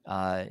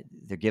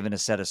 they're given a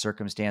set of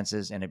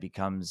circumstances and it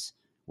becomes,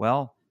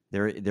 well,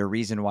 their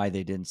reason why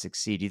they didn't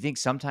succeed. Do you think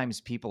sometimes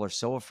people are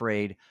so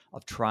afraid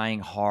of trying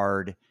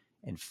hard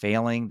and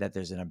failing that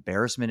there's an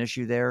embarrassment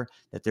issue there,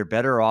 that they're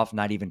better off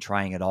not even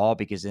trying at all,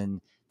 because then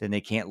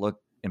they can't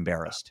look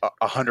embarrassed?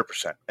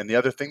 100%. And the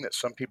other thing that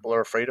some people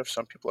are afraid of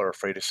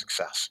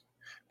success,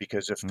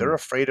 because if they're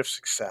afraid of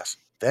success,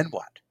 then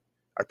what?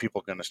 Are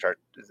people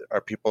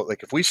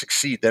like, if we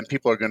succeed, then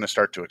people are going to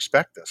start to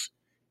expect this.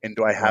 And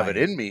do I have it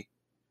in me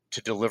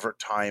to deliver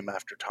time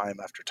after time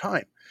after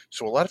time?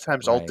 So a lot of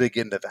times I'll dig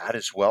into that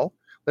as well.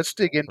 Let's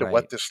dig into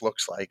what this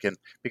looks like. And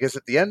because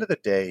at the end of the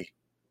day,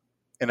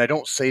 and I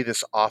don't say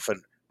this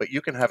often, but you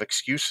can have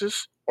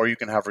excuses or you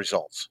can have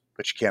results,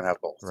 but you can't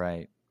have both.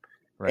 Right.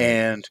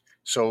 And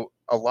so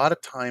a lot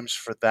of times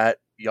for that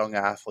young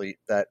athlete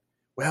that,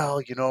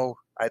 well, you know,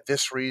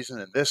 this reason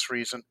and this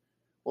reason,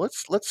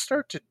 let's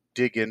start to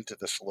dig into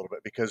this a little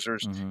bit, because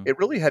it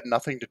really had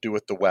nothing to do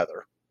with the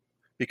weather,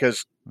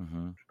 because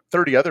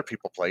 30 other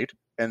people played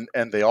and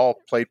they all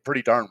played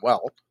pretty darn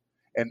well.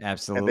 And,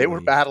 absolutely. And they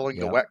were battling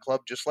the wet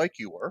club just like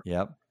you were.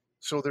 Yep.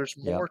 So there's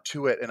more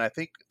to it. And I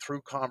think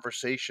through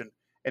conversation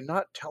and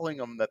not telling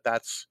them that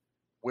that's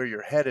where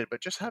you're headed,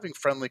 but just having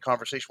friendly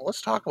conversation. Well,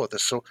 let's talk about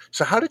this. So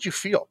how did you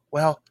feel?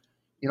 Well,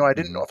 you know, I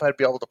didn't know if I'd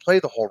be able to play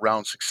the whole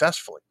round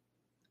successfully.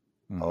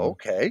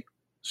 Okay.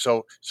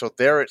 So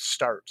there it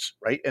starts,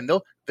 right? And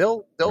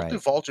they'll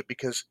divulge it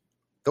because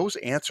those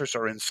answers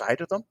are inside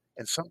of them.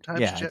 And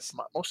sometimes,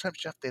 most times,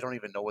 Jeff, they don't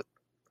even know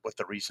what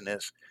the reason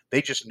is.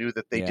 They just knew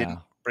that they didn't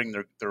bring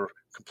their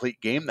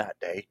complete game that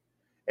day.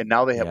 And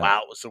now they have,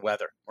 wow, it was the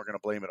weather. We're going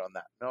to blame it on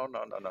that. No,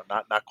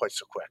 not quite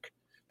so quick.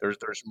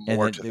 There's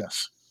more to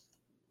this.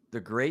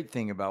 The great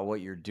thing about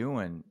what you're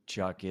doing,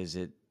 Chuck, is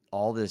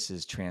all this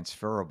is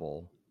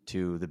transferable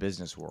to the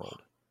business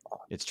world.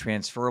 It's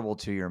transferable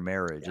to your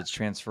marriage. It's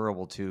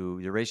transferable to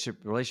your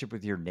relationship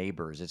with your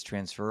neighbors. It's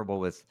transferable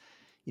with,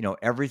 you know,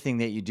 everything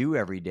that you do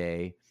every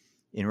day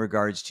in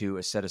regards to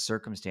a set of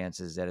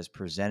circumstances that is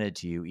presented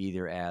to you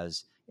either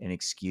as an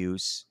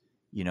excuse,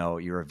 you know,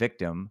 you're a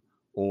victim,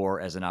 or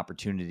as an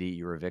opportunity,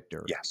 you're a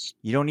victor. Yes.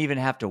 You don't even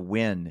have to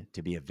win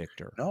to be a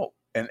victor. No.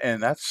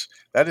 And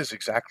that is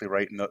exactly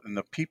right. And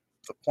the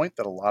point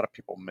that a lot of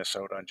people miss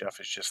out on, Jeff,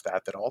 is just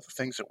that all the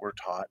things that we're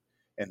taught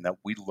and that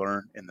we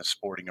learn in the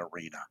sporting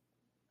arena,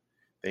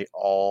 they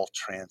all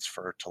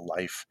transfer to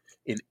life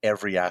in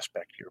every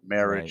aspect. Your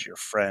marriage, your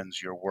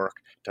friends, your work,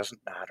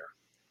 doesn't matter.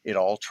 It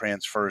all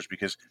transfers,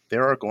 because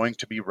there are going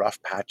to be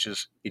rough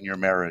patches in your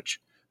marriage.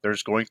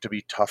 There's going to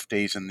be tough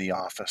days in the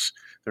office.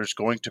 There's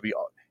going to be,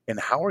 and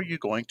how are you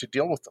going to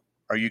deal with them?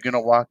 Are you going to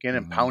walk in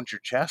and pound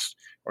your chest?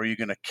 Or are you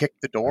going to kick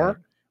the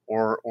door?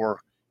 Or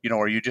you know,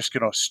 are you just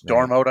going to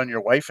storm out on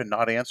your wife and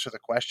not answer the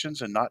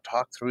questions and not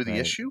talk through the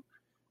issue?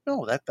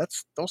 No,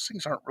 that's those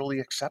things aren't really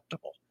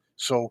acceptable.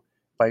 So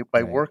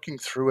by working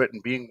through it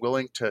and being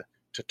willing to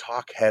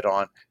talk head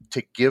on,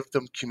 to give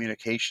them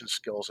communication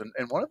skills.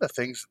 And one of the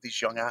things that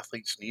these young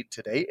athletes need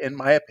today, in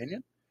my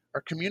opinion,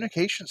 are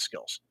communication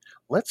skills.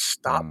 Let's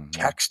stop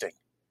texting.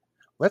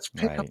 Let's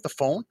pick up the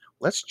phone.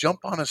 Let's jump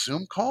on a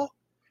Zoom call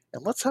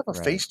and let's have a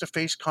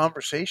face-to-face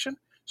conversation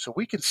so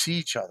we can see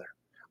each other.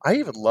 I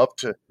even love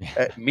to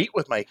meet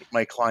with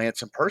my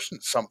clients in person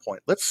at some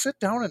point. Let's sit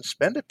down and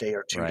spend a day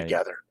or two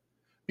together,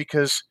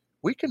 because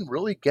we can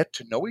really get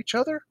to know each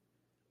other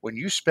when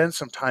you spend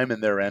some time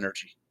in their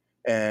energy.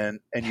 And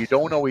you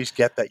don't always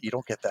get that. You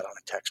don't get that on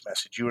a text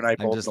message. You and I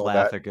both know that. I'm just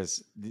laughing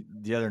because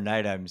the other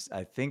night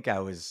I think I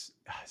was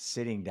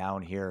sitting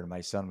down here and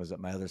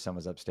my other son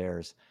was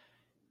upstairs,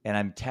 and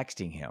I'm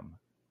texting him,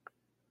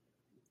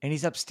 and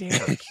he's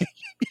upstairs,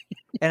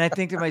 and I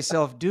think to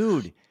myself,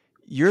 dude,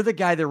 you're the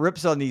guy that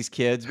rips on these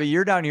kids, but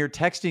you're down here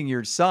texting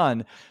your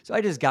son. So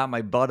I just got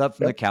my butt up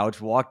from the couch,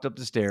 walked up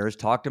the stairs,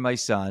 talked to my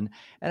son,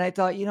 and I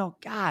thought, you know,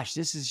 gosh,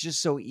 this is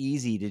just so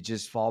easy to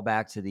just fall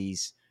back to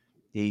these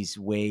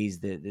ways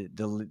that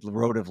the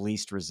road of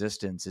least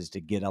resistance is to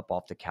get up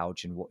off the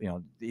couch. And, you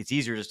know, it's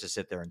easier just to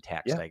sit there and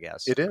text, I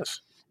guess. It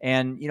is.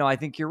 And, you know, I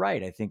think you're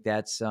right. I think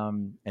that's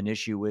an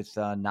issue with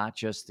not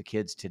just the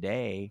kids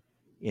today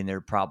in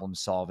their problem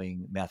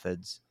solving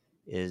methods,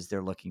 is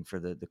they're looking for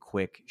the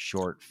quick,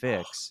 short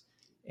fix.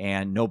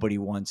 And nobody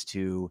wants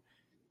to,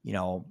 you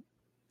know,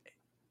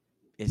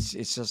 it's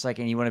just like,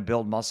 and you want to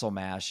build muscle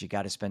mass, you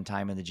got to spend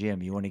time in the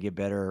gym. You want to get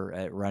better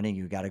at running,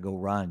 you got to go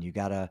run. You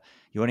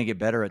want to get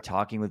better at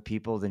talking with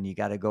people, then you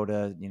got to go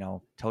to, you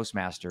know,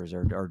 Toastmasters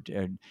or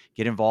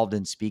get involved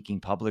in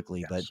speaking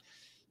publicly. But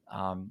do you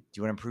want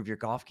to improve your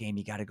golf game?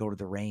 You got to go to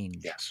the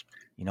range. Yes.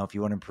 You know, if you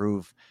want to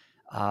improve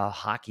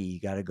hockey, you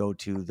got to go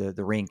to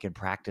the rink and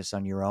practice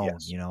on your own,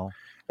 you know?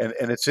 And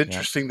it's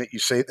interesting that you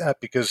say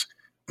that, because,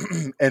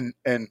 and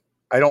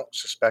I don't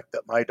suspect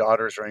that my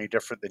daughters are any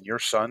different than your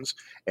sons,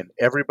 and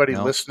everybody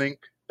No. listening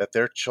that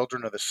their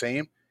children are the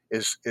same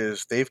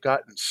is they've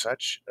gotten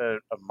such a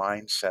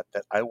mindset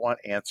that I want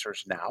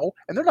answers now,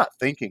 and they're not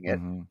thinking it.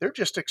 Hmm. They're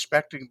just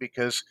expecting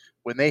because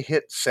when they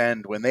hit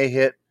send, when they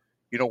hit,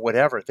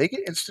 whatever, they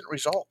get instant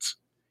results.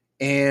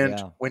 And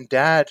Yeah. when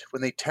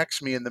they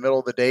text me in the middle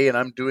of the day and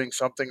I'm doing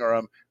something or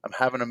I'm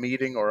having a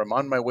meeting or I'm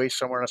on my way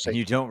somewhere and I And say,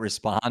 you don't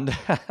respond.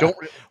 don't,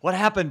 What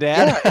happened,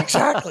 Dad? yeah,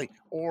 exactly.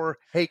 Or,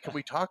 hey, can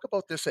we talk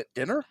about this at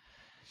dinner?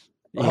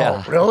 Oh,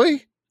 Yeah.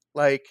 really?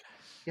 Like,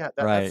 yeah,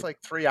 that's Right.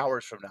 like 3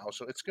 hours from now.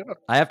 So it's gonna,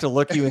 I have to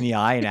look you in the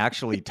eye and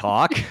actually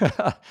talk.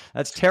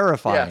 That's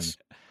terrifying. yes.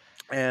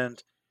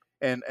 And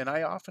and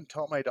I often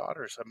tell my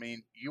daughters, I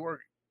mean, you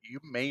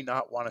may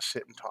not want to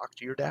sit and talk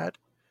to your dad.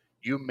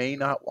 You may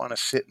not want to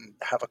sit and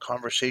have a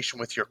conversation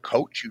with your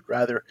coach. You'd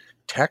rather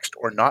text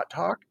or not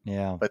talk.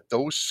 Yeah. But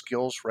those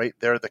skills right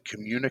there, the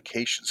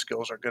communication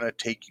skills, are going to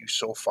take you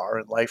so far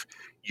in life.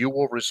 You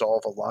will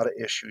resolve a lot of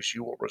issues.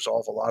 You will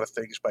resolve a lot of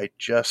things by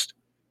just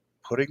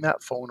putting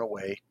that phone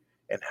away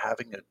and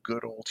having a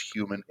good old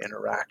human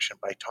interaction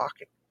by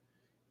talking.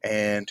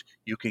 And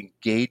you can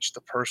gauge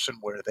the person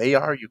where they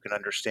are. You can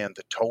understand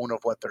the tone of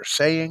what they're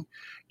saying.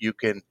 You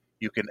can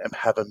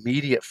have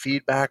immediate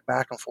feedback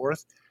back and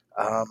forth.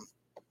 Um,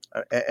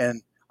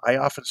 and I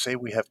often say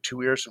we have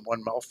two ears and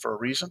one mouth for a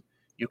reason.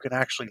 You can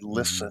actually Hmm.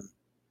 listen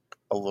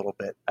a little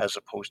bit as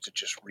opposed to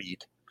just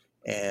read.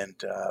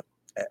 And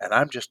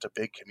I'm just a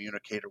big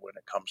communicator when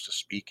it comes to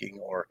speaking.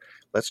 Or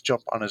let's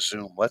jump on a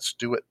Zoom. Let's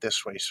do it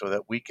this way so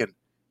that we can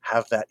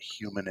have that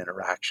human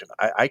interaction.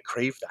 I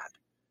crave that.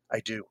 I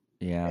do.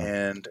 Yeah.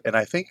 And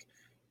I think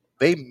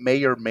they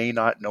may or may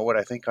not know it.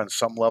 I think on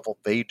some level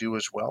they do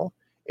as well.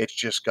 It's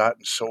just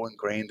gotten so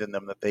ingrained in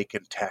them that they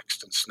can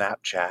text and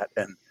Snapchat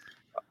and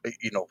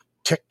you know,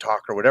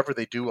 TikTok or whatever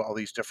they do, all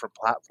these different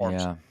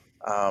platforms.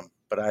 Yeah.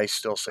 But I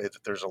still say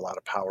that there's a lot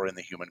of power in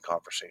the human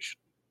conversation.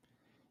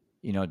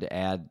 To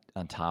add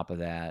on top of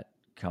that,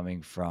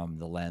 coming from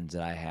the lens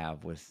that I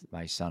have with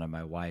my son and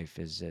my wife,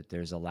 is that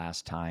there's a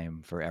last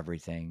time for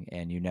everything,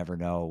 and you never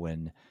know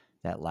when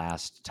that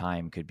last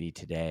time could be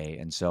today.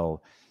 And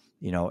so,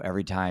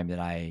 every time that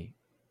I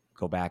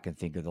go back and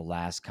think of the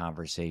last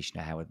conversation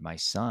I had with my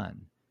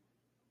son,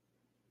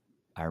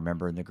 I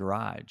remember in the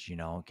garage, he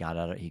got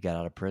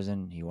out of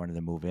prison. He wanted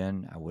to move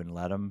in. I wouldn't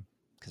let him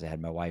because I had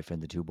my wife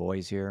and the two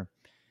boys here.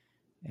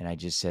 And I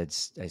said,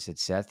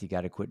 Seth, you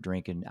got to quit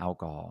drinking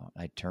alcohol.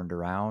 I turned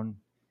around.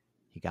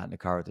 He got in the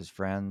car with his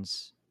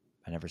friends.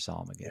 I never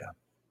saw him again. Yeah.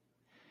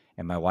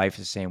 And my wife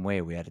the same way.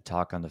 We had to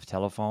talk on the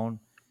telephone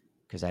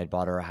because I had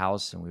bought her a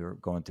house and we were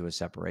going through a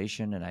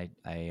separation. And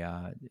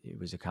it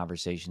was a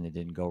conversation that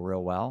didn't go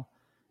real well,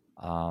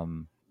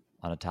 on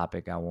a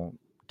topic I won't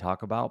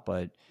talk about,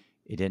 but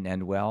it didn't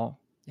end well.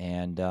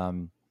 And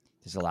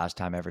this is the last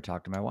time I ever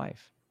talked to my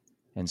wife.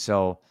 And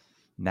so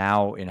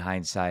now in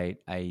hindsight,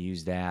 I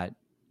use that,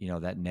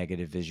 that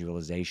negative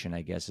visualization,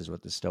 I guess is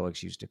what the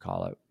Stoics used to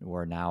call it,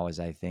 where now as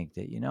I think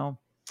that,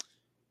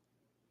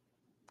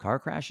 car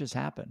crashes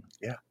happen,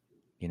 Yeah.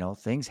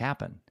 things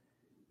happen.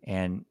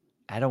 And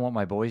I don't want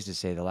my boys to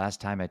say the last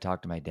time I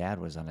talked to my dad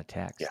was on a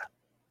text, Yeah.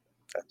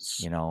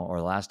 That's, or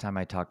the last time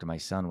I talked to my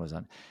son was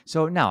on.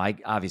 So now I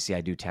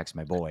do text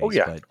my oh, boys,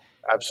 yeah, but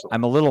absolutely.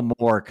 I'm a little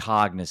more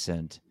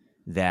cognizant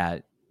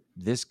that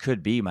this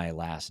could be my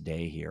last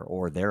day here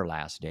or their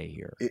last day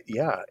here.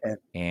 Yeah.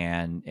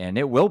 And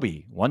it will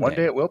be one One day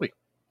day, it will be.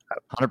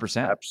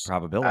 100%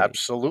 probability.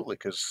 Absolutely.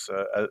 Because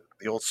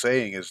the old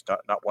saying is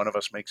not one of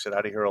us makes it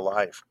out of here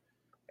alive.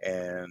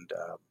 And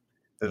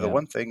the Yeah.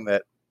 one thing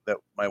that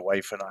my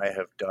wife and I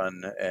have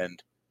done,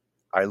 and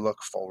I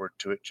look forward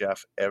to it,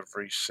 Jeff,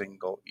 every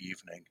single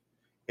evening,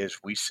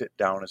 is we sit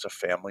down as a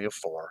family of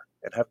four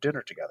and have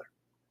dinner together.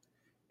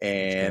 That's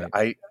And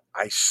great.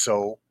 I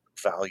so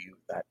value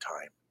that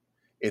time.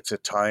 It's a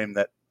time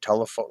that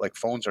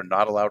phones are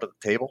not allowed at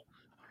the table.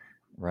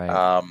 Right.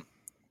 Um,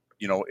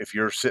 if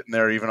you're sitting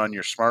there even on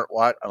your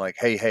smartwatch, I'm like,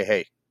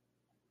 hey,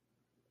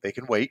 they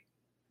can wait.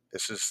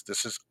 This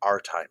is our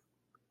time.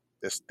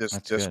 This this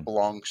That's this good.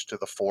 belongs to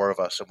the four of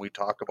us, and we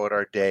talk about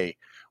our day.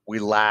 We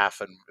laugh,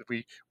 and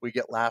we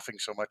get laughing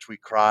so much we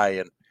cry,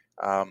 and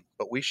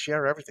but we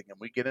share everything, and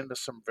we get into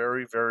some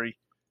very very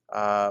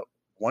uh,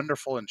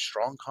 wonderful and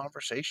strong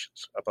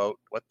conversations about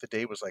what the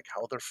day was like,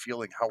 how they're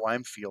feeling, how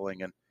I'm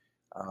feeling, and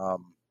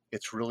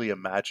it's really a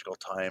magical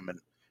time.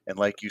 And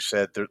like you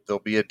said, there'll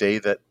be a day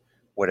that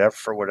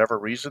for whatever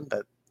reason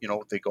that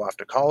they go off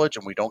to college,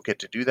 and we don't get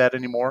to do that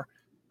anymore.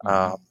 Hmm.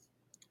 Um,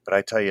 but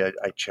I tell you,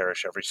 I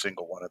cherish every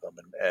single one of them,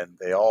 and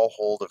they all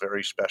hold a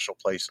very special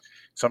place.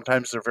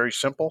 Sometimes they're very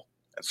simple,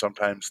 and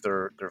sometimes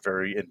they're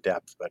very in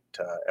depth. But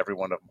every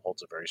one of them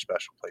holds a very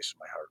special place in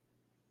my heart.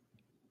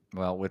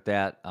 Well, with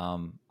that,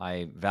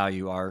 I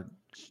value our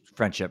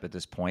friendship at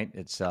this point.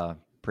 It's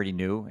pretty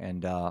new,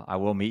 and I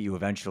will meet you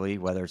eventually,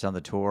 whether it's on the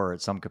tour or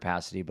at some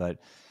capacity. But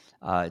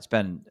it's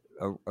been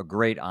a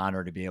great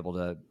honor to be able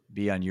to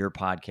be on your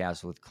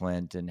podcast with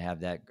Clint and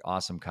have that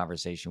awesome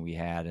conversation we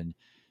had, and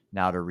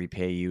now to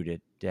repay you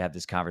to have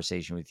this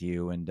conversation with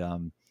you. And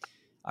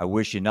I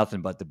wish you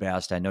nothing but the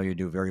best. I know you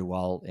do very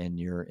well in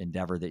your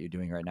endeavor that you're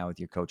doing right now with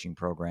your coaching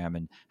program.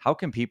 And how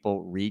can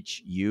people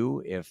reach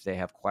you if they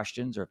have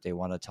questions or if they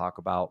want to talk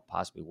about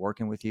possibly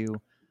working with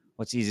you?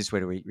 What's the easiest way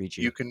to reach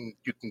you? You can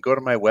go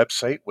to my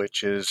website,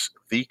 which is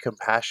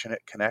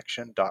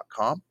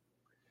thecompassionateconnection.com,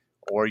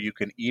 or you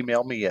can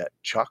email me at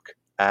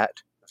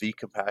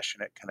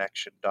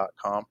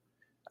chuck@thecompassionateconnection.com.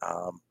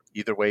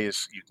 Either way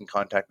is you can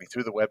contact me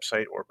through the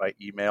website or by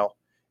email,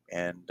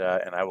 and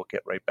I will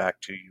get right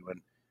back to you.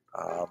 And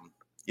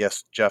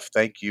yes, Jeff,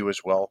 thank you as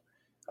well.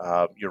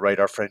 You're right.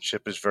 Our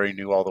friendship is very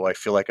new, although I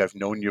feel like I've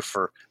known you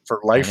for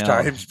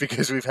lifetimes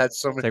because we've had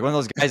so many. It's like one of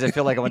those guys I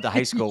feel like I went to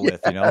high school with,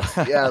 you know?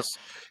 Yes.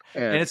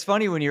 And it's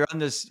funny when you're on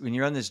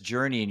this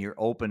journey and you're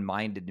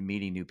open-minded to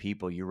meeting new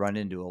people, you run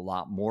into a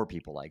lot more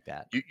people like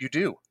that. You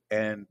do.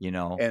 And, you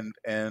know,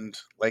 and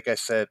like I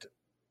said,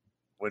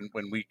 when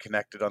we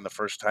connected on the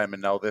first time,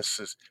 and now this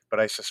is,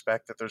 but I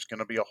suspect that there's going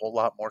to be a whole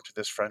lot more to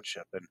this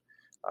friendship. And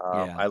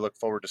I look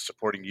forward to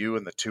supporting you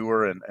and the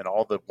tour and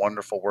all the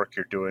wonderful work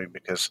you're doing,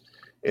 because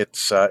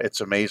it's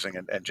amazing,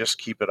 and just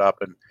keep it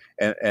up.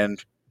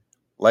 And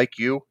like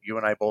you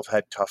and I both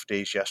had tough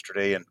days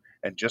yesterday,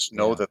 and just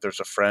know that there's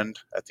a friend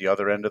at the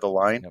other end of the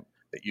line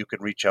that you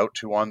can reach out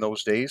to on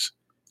those days.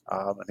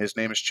 And his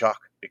name is Chuck,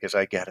 because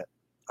I get it.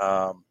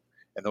 And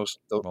those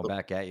well,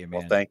 back at you,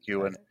 man. Well, thank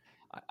you. And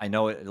I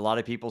know a lot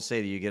of people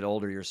say that you get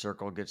older, your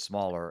circle gets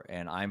smaller,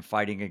 and I'm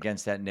fighting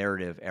against that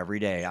narrative every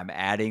day. I'm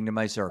adding to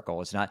my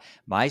circle. It's not,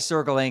 my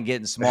circle ain't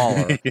getting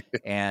smaller.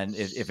 And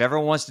if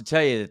everyone wants to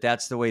tell you that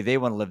that's the way they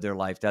want to live their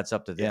life, that's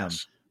up to them.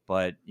 Yes.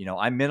 But,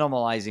 I'm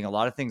minimalizing a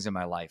lot of things in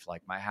my life,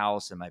 like my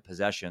house and my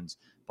possessions,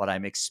 but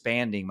I'm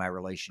expanding my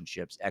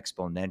relationships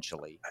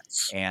exponentially.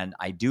 And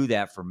I do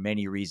that for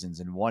many reasons.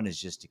 And one is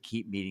just to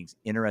keep meeting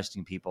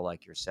interesting people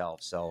like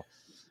yourself. So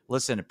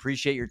listen,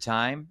 appreciate your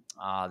time.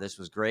 This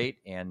was great.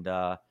 And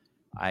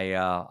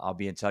I'll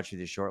be in touch with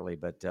you shortly.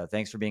 But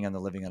thanks for being on the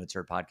Living on a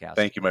Turd podcast.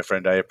 Thank you, my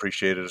friend. I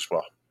appreciate it as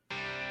well.